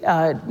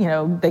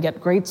DC, they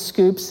get great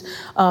scoops.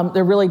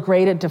 They're really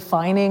great at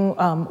defining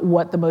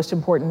what the most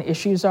important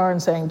issues are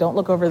and saying, don't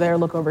look over there,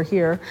 look over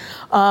here.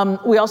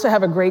 We also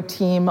have a great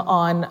team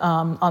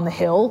on the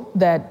Hill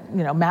that,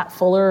 Matt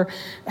Fuller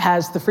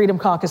has the Freedom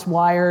Caucus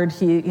wired.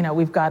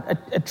 We've got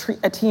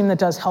a team that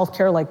does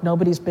healthcare like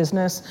nobody's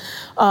business.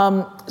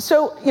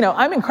 So,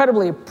 I'm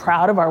incredibly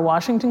proud of our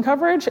Washington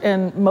coverage,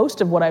 and most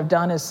of what I've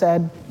done is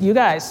said, you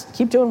guys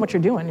keep doing what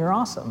you're doing. You're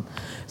awesome.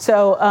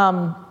 So,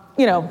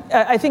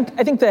 I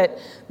think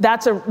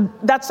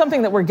that's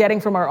something that we're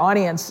getting from our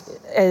audience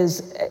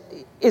is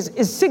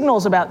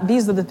signals about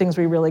these are the things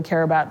we really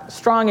care about.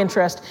 Strong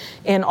interest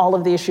in all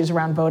of the issues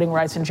around voting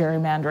rights and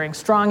gerrymandering,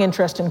 strong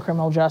interest in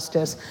criminal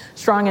justice,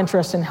 strong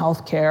interest in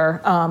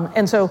healthcare.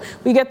 And so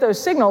we get those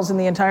signals, and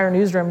the entire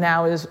newsroom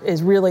now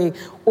is really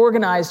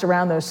organized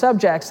around those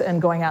subjects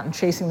and going out and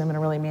chasing them in a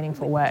really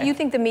meaningful way. Do you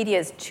think the media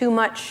is too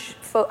much?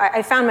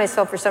 I found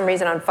myself for some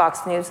reason on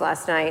Fox News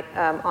last night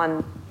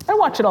on I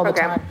watch it all the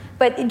time.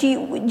 But do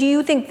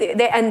you think,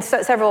 and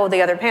several of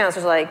the other panels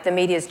was like, the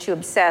media is too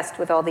obsessed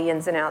with all the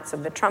ins and outs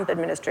of the Trump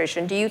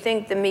administration. Do you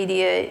think the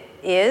media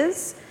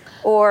is?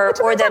 It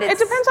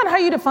depends on how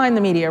you define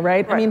the media,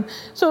 right? I mean,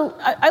 so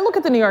I look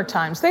at the New York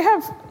Times. They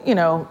have,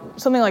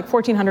 something like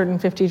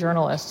 1,450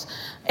 journalists.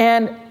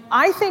 And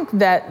I think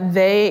that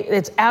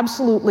it's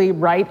absolutely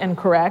right and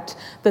correct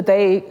that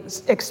they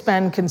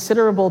expend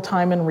considerable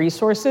time and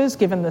resources,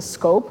 given the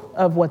scope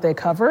of what they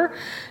cover,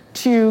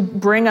 to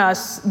bring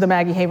us the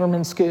Maggie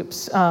Haberman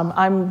scoops.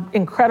 I'm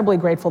incredibly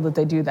grateful that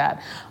they do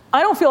that.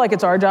 I don't feel like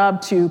it's our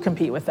job to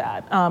compete with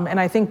that. And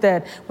I think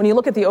that when you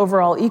look at the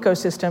overall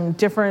ecosystem,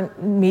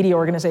 different media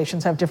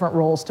organizations have different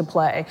roles to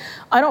play.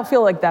 I don't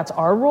feel like that's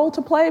our role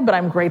to play, but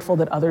I'm grateful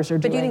that others are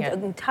doing it. But do you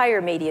think the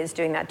entire media is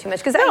doing that too much?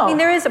 Because I mean,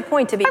 there is a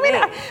point to be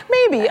made.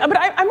 Maybe, but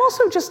I'm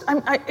also just,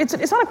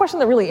 it's not a question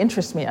that really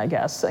interests me, I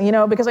guess,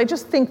 because I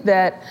just think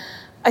that,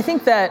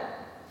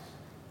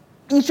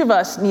 each of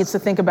us needs to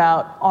think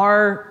about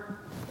our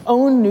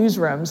own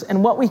newsrooms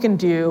and what we can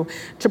do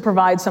to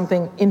provide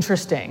something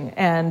interesting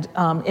and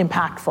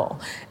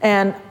impactful.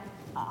 And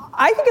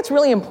I think it's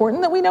really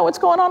important that we know what's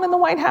going on in the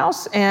White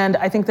House, and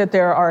I think that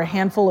there are a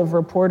handful of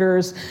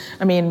reporters.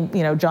 I mean,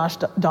 Josh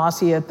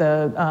Dawsey at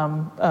the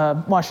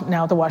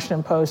now at the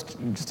Washington Post,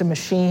 just a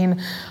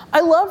machine.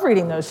 I love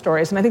reading those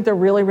stories, and I think they're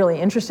really, really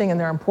interesting, and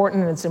they're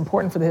important, and it's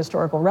important for the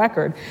historical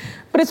record.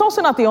 But it's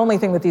also not the only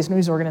thing that these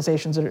news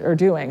organizations are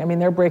doing. I mean,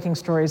 they're breaking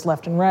stories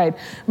left and right.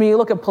 I mean, you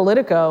look at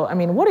Politico. I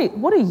mean,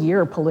 what a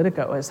year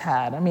Politico has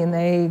had. I mean,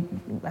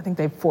 I think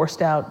they've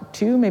forced out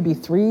 2, maybe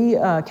 3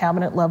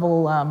 cabinet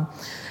level.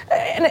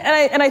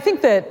 And I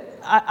think that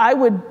I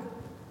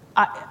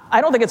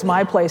don't think it's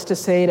my place to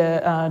say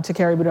to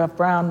Carrie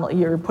Budoff-Brown,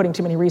 you're putting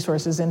too many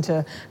resources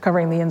into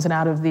covering the ins and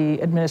out of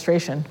the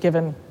administration,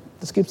 given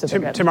the scoops that they're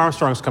getting. Tim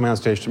Armstrong's coming on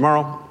stage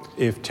tomorrow.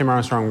 If Tim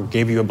Armstrong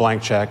gave you a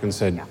blank check and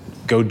said,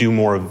 go do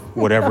more of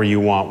whatever you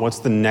want, what's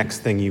the next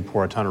thing you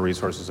pour a ton of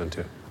resources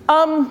into?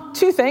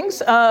 2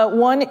 things.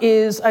 One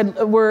is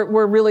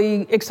we're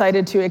really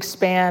excited to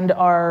expand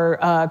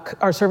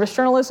our service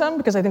journalism,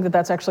 because I think that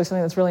that's actually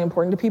something that's really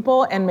important to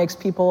people and makes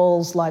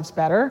people's lives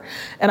better.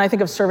 And I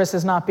think of service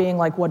as not being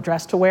like what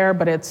dress to wear,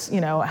 but it's,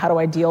 how do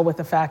I deal with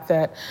the fact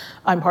that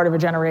I'm part of a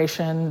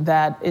generation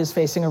that is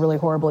facing a really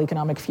horrible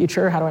economic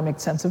future? How do I make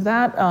sense of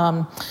that?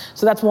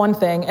 So that's one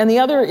thing. And the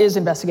other is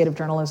investigative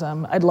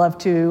journalism. I'd love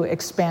to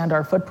expand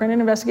our footprint in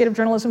investigative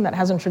journalism. That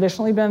hasn't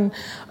traditionally been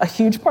a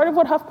huge part of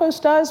what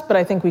HuffPost does, but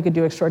I think we could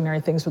do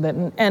extraordinary things with it.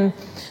 And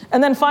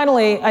then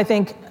finally, I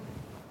think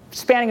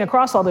spanning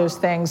across all those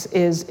things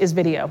is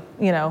video.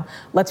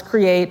 Let's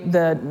create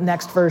the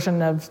next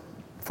version of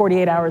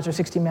 48 hours or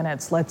 60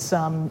 minutes. Let's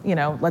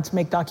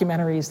make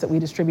documentaries that we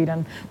distribute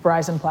on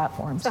Verizon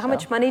platforms. So how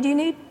much money do you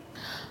need?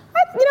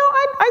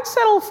 I'd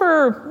settle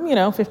for,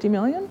 50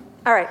 million.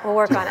 All right, we'll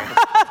work on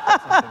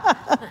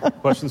it.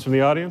 Questions from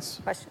the audience?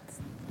 Questions?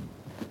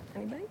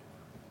 Anybody?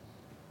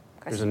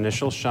 There's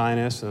initial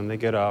shyness, and then they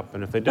get up,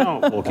 and if they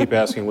don't, we'll keep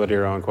asking Lydia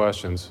her own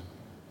questions.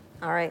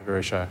 All right.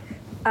 Very shy.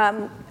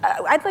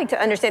 I'd like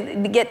to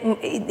understand, get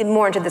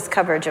more into this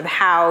coverage of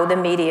how the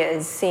media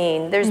is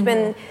seen. There's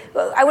been,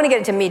 I want to get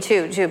into Me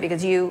Too,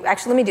 because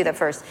let me do that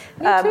first.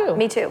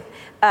 Me Too.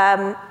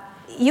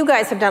 You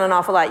guys have done an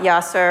awful lot,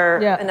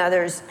 Yasser and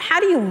others. How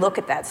do you look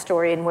at that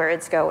story and where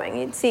it's going?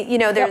 You see,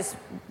 there's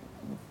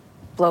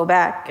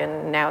blowback,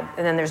 and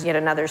then there's yet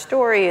another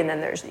story, and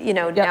then there's,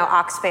 now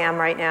Oxfam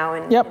right now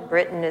in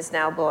Britain is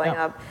now blowing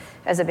up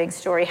as a big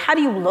story. How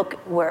do you look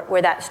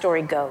where that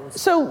story goes?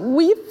 So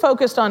we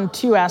focused on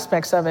 2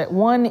 aspects of it.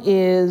 One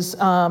is the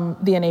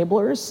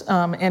enablers,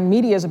 and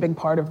media is a big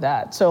part of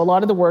that. So a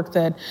lot of the work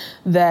that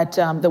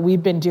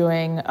we've been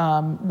doing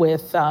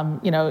with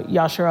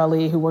Yasser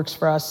Ali, who works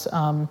for us,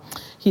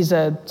 he's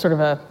a sort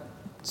of a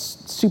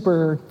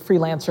super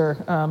freelancer.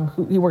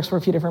 He works for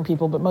a few different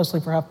people, but mostly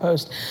for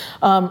HuffPost.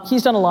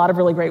 He's done a lot of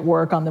really great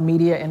work on the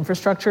media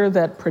infrastructure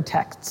that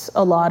protects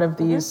a lot of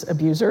these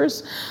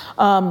abusers.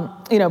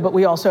 But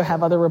we also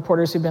have other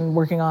reporters who've been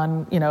working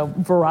on,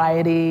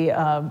 Variety,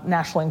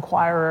 National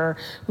Enquirer,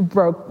 who've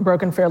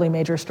broken fairly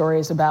major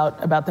stories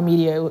about the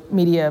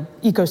media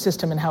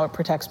ecosystem and how it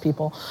protects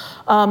people.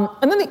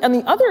 And then on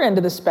the other end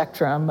of the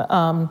spectrum,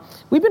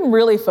 we've been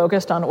really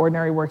focused on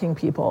ordinary working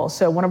people.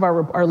 So one of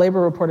our labor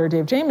reporter,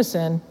 Dave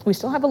Jameson, we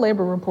still have a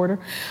labor reporter,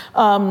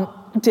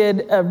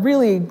 did a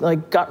really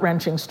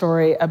gut-wrenching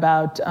story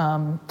about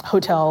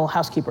hotel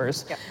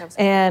housekeepers.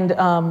 And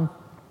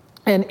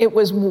it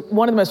was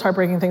one of the most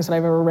heartbreaking things that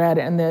I've ever read,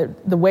 and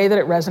the way that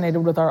it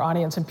resonated with our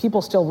audience, and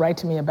people still write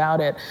to me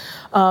about it,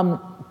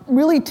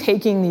 really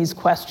taking these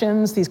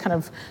questions, these kind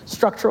of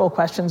structural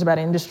questions about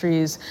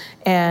industries,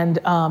 and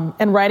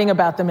writing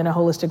about them in a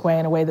holistic way,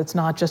 in a way that's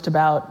not just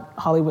about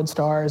Hollywood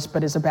stars,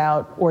 but is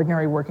about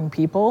ordinary working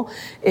people,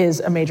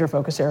 is a major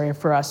focus area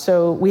for us.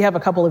 So we have a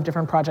couple of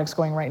different projects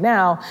going right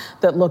now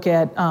that look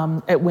at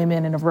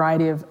women in a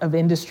variety of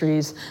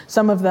industries,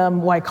 some of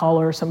them white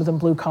collar, some of them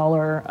blue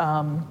collar,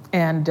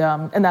 and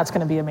that's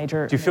going to be a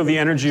major. Do you feel the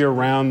energy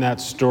around that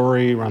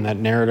story, around that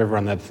narrative,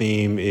 around that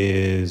theme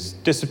is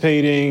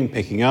dissipating,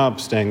 picking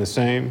up, staying the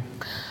same?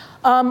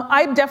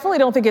 I definitely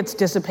don't think it's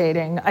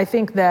dissipating. I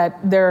think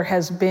that there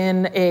has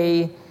been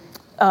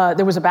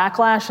there was a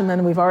backlash, and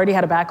then we've already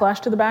had a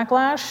backlash to the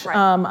backlash. Right.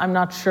 I'm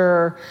not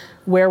sure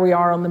where we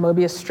are on the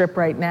Mobius strip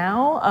right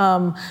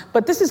now,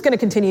 but this is going to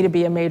continue to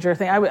be a major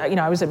thing.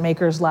 I was at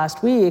Makers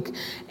last week,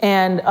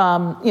 and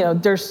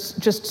there's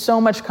just so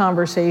much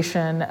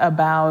conversation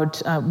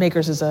about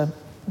Makers is a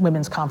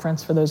women's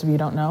conference, for those of you who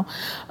don't know,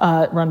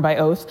 run by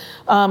Oath.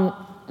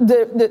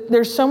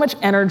 There's so much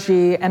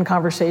energy and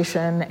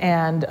conversation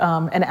and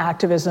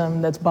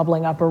activism that's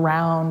bubbling up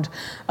around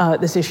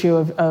this issue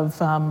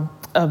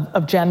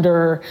of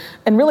gender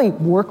and really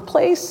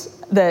workplace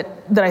that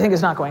I think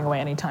is not going away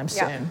anytime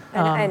soon.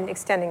 And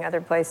extending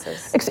other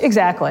places.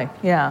 Exactly,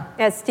 yeah.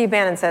 As Steve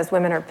Bannon says,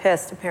 women are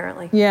pissed,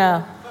 apparently.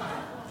 Yeah.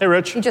 Hey,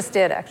 Rich. He just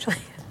did, actually.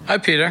 Hi,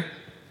 Peter.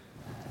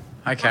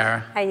 Hi,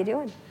 Kara. How you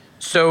doing?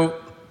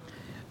 So,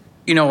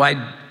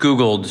 I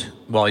Googled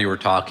while you were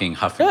talking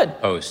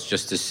HuffPost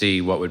just to see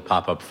what would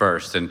pop up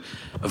first. And,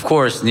 of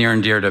course, near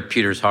and dear to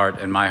Peter's heart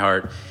and my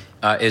heart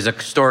is a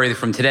story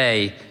from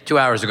today, 2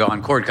 hours ago,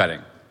 on cord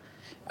cutting.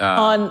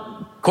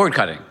 On? Cord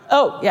cutting.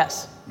 Oh,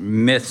 yes.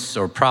 Myths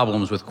or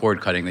problems with cord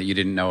cutting that you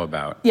didn't know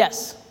about.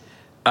 Yes.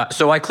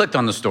 So I clicked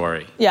on the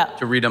story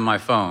to read on my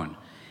phone.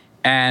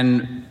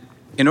 And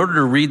in order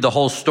to read the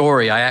whole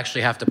story, I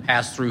actually have to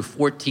pass through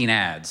 14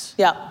 ads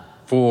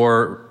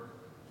for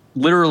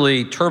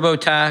literally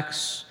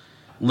TurboTax,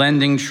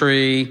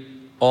 LendingTree,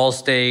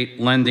 Allstate,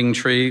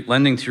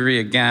 LendingTree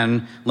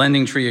again,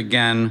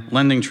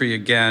 LendingTree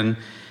again,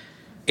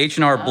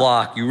 H&R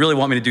Block. You really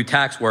want me to do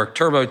tax work,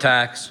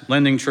 TurboTax,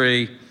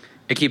 LendingTree.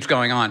 It keeps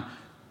going on.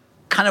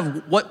 Kind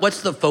of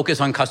what's the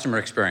focus on customer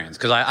experience?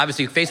 Because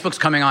obviously Facebook's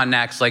coming on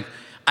next. Like,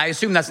 I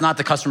assume that's not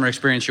the customer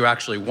experience you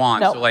actually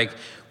want. Nope. So like,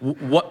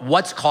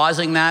 what's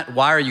causing that?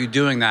 Why are you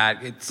doing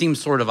that? It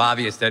seems sort of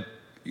obvious that,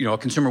 a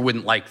consumer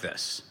wouldn't like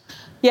this.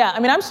 Yeah,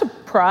 I mean, I'm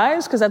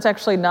surprised because that's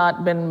actually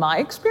not been my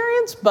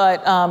experience,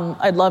 but I'm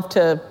going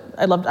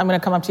to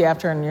come up to you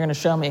after and you're going to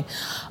show me.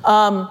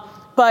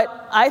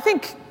 But I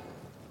think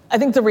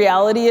the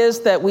reality is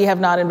that we have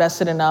not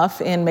invested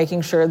enough in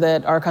making sure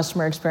that our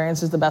customer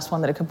experience is the best one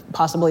that it could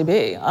possibly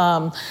be.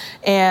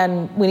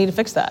 And we need to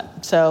fix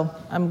that. So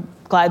I'm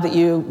glad that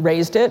you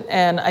raised it.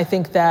 And I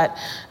think that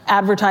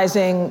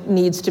advertising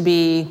needs to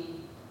be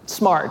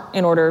smart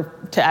in order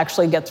to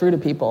actually get through to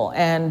people.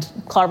 And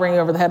clobbering you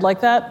over the head like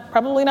that,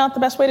 probably not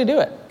the best way to do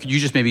it. Could you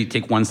just maybe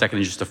take 1 second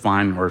and just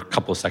define, or a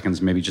couple of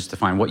seconds maybe, just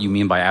define what you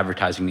mean by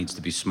advertising needs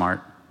to be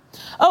smart?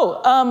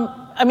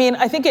 I mean,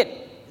 I think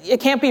it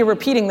can't be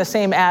repeating the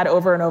same ad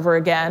over and over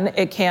again.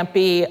 It can't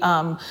be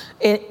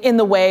in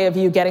the way of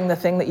you getting the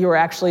thing that you were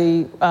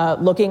actually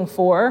looking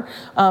for.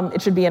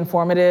 It should be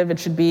informative. It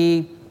should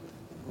be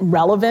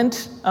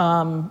relevant.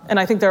 And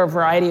I think there are a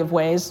variety of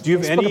ways. Do you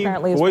have any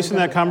voice in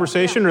that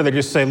conversation, or they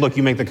just say, look,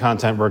 you make the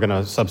content, we're going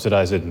to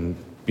subsidize it and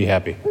be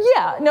happy?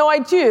 Yeah, no, I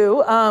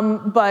do.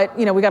 But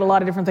we got a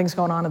lot of different things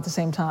going on at the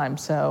same time.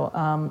 So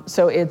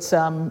it's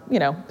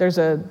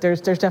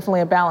there's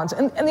definitely a balance,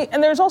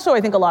 and there's also, I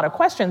think, a lot of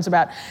questions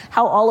about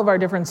how all of our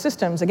different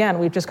systems. Again,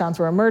 we've just gone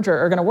through a merger,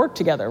 are going to work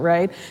together,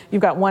 right?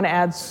 You've got one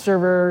ad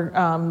server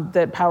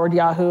that powered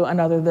Yahoo,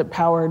 another that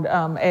powered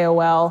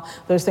AOL.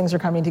 Those things are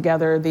coming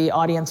together. The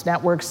audience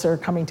networks are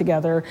coming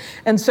together,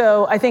 and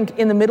so I think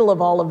in the middle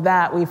of all of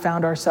that, we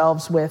found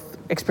ourselves with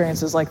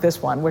experiences like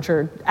this one, which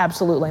are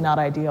absolutely not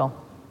ideal.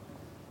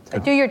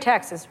 Do your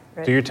taxes,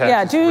 Rich. Do your taxes,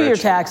 Yeah, do Rich. your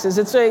taxes.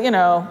 It's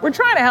we're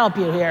trying to help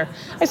you here.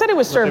 I said it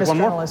was service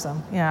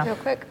journalism. Yeah. Real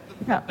quick.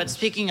 Yeah. But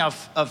speaking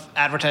of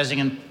advertising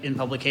in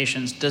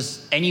publications,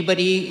 does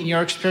anybody in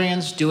your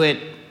experience do it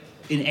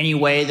in any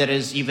way that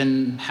is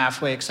even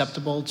halfway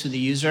acceptable to the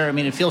user? I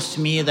mean, it feels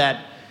to me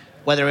that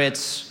whether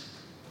it's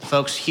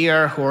folks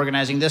here who are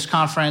organizing this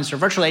conference or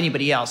virtually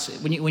anybody else,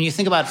 when you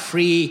think about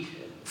free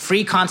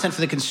content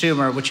for the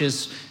consumer, which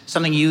is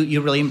something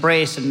you really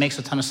embrace and makes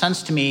a ton of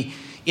sense to me,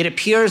 it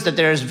appears that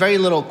there's very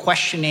little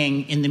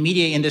questioning in the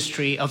media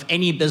industry of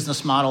any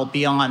business model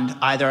beyond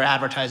either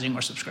advertising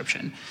or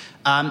subscription.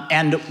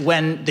 And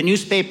when the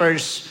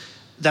newspapers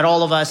that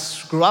all of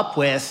us grew up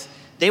with,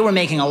 they were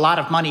making a lot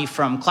of money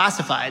from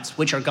classifieds,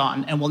 which are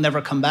gone and will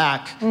never come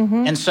back.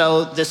 Mm-hmm. And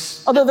so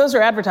this... Although those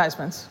are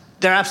advertisements.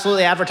 They're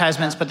absolutely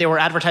advertisements, but they were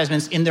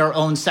advertisements in their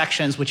own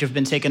sections, which have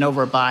been taken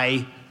over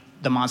by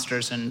the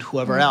monsters and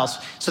whoever else.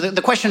 So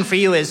the question for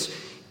you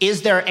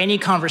is there any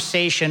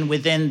conversation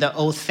within the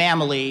Oath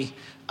family,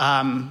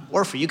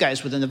 or for you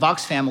guys within the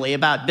Vox family,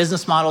 about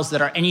business models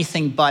that are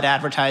anything but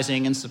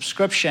advertising and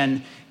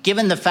subscription,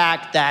 given the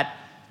fact that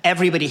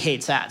everybody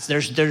hates ads?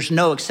 There's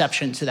no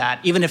exception to that,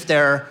 even if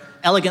they're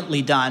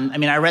elegantly done. I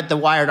mean, I read the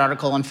Wired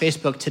article on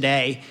Facebook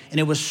today, and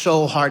it was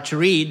so hard to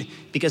read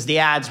because the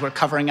ads were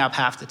covering up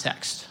half the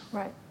text.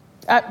 Right.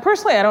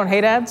 Personally, I don't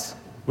hate ads.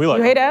 We like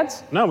You hate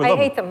ads? No, we I love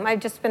hate them. I've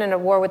just been in a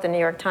war with the New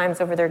York Times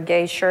over their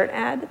gay shirt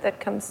ad that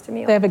comes to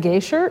me. They have a gay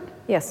shirt?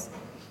 Yes.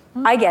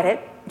 I get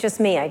it.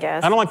 Just me, I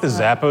guess. I don't like the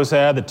Zappos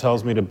ad that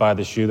tells me to buy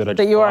the shoe that I just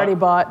That you bought. already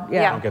bought?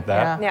 Yeah. I don't get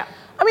that. Yeah.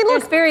 I mean, look,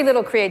 there's very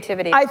little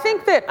creativity. I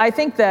think that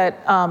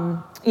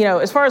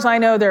as far as I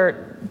know,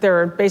 there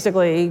are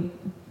basically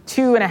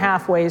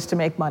 2.5 ways to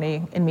make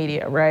money in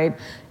media, right?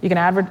 You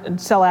can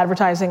sell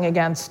advertising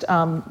against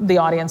the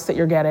audience that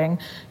you're getting.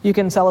 You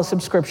can sell a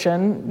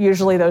subscription.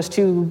 Usually those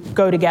two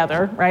go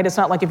together, right? It's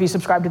not like if you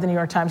subscribe to the New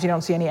York Times, you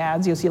don't see any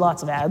ads. You'll see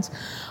lots of ads.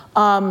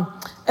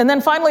 And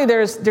then finally,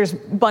 there's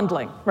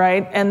bundling,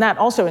 right? And that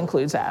also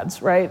includes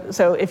ads, right?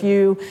 So if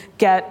you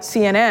get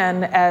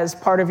CNN as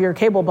part of your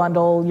cable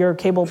bundle, your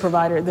cable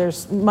provider,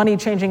 there's money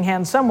changing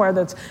hands somewhere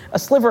that's a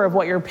sliver of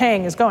what you're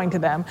paying is going to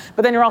them.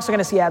 But then you're also going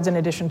to see ads in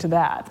addition to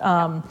that.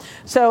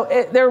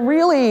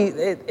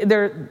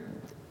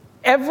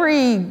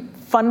 Every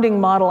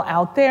funding model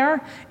out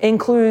there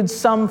includes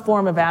some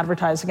form of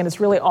advertising, and it's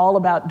really all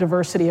about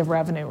diversity of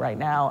revenue right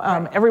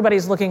now.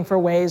 Everybody's looking for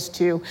ways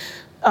to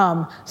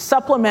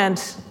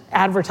supplement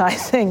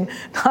advertising,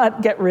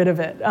 not get rid of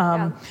it.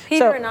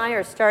 Peter and I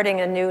are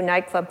starting a new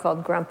nightclub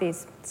called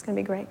Grumpy's. It's going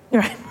to be great.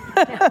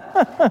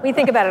 Right. We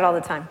think about it all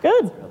the time.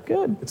 Good.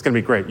 It's going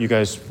to be great. You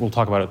guys, we'll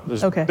talk about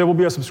it. Okay. There will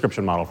be a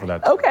subscription model for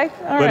that. Okay,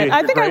 all right. Lydia,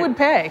 I think great. I would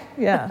pay,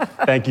 yeah.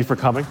 Thank you for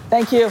coming.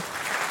 Thank you.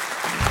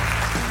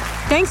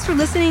 Thanks for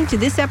listening to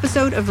this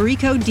episode of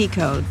Recode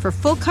Decode. For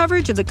full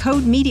coverage of the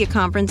Code Media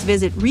Conference,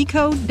 visit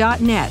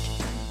recode.net.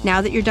 Now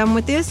that you're done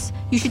with this,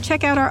 you should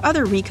check out our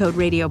other Recode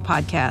Radio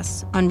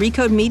podcasts. On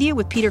Recode Media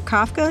with Peter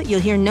Kafka, you'll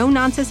hear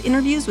no-nonsense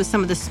interviews with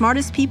some of the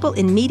smartest people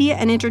in media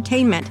and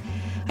entertainment.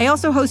 I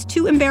also host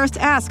Too Embarrassed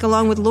to Ask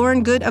along with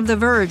Lauren Good of The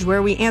Verge,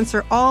 where we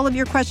answer all of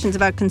your questions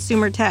about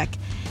consumer tech.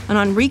 And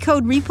on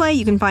Recode Replay,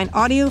 you can find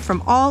audio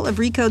from all of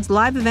Recode's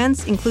live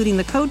events, including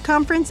the Code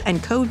Conference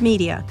and Code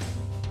Media.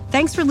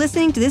 Thanks for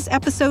listening to this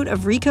episode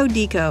of Recode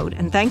Decode,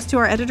 and thanks to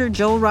our editor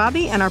Joel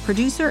Robbie and our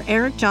producer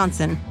Eric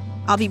Johnson.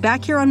 I'll be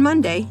back here on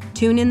Monday.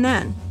 Tune in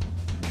then.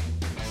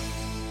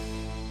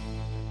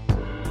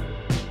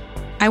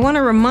 I want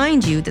to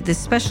remind you that this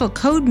special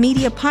Code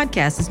Media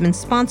podcast has been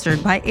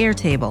sponsored by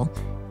Airtable.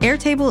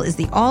 Airtable is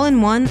the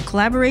all-in-one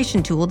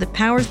collaboration tool that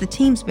powers the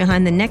teams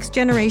behind the next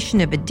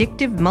generation of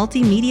addictive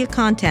multimedia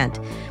content.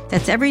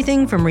 That's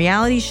everything from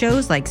reality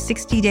shows like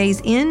 60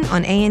 Days In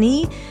on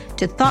A&E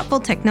to thoughtful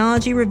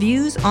technology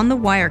reviews on The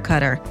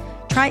Wirecutter.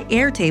 Try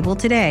Airtable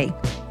today.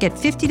 Get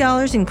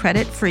 $50 in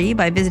credit free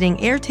by visiting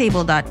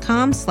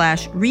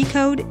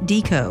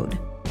airtable.com/recodedecode.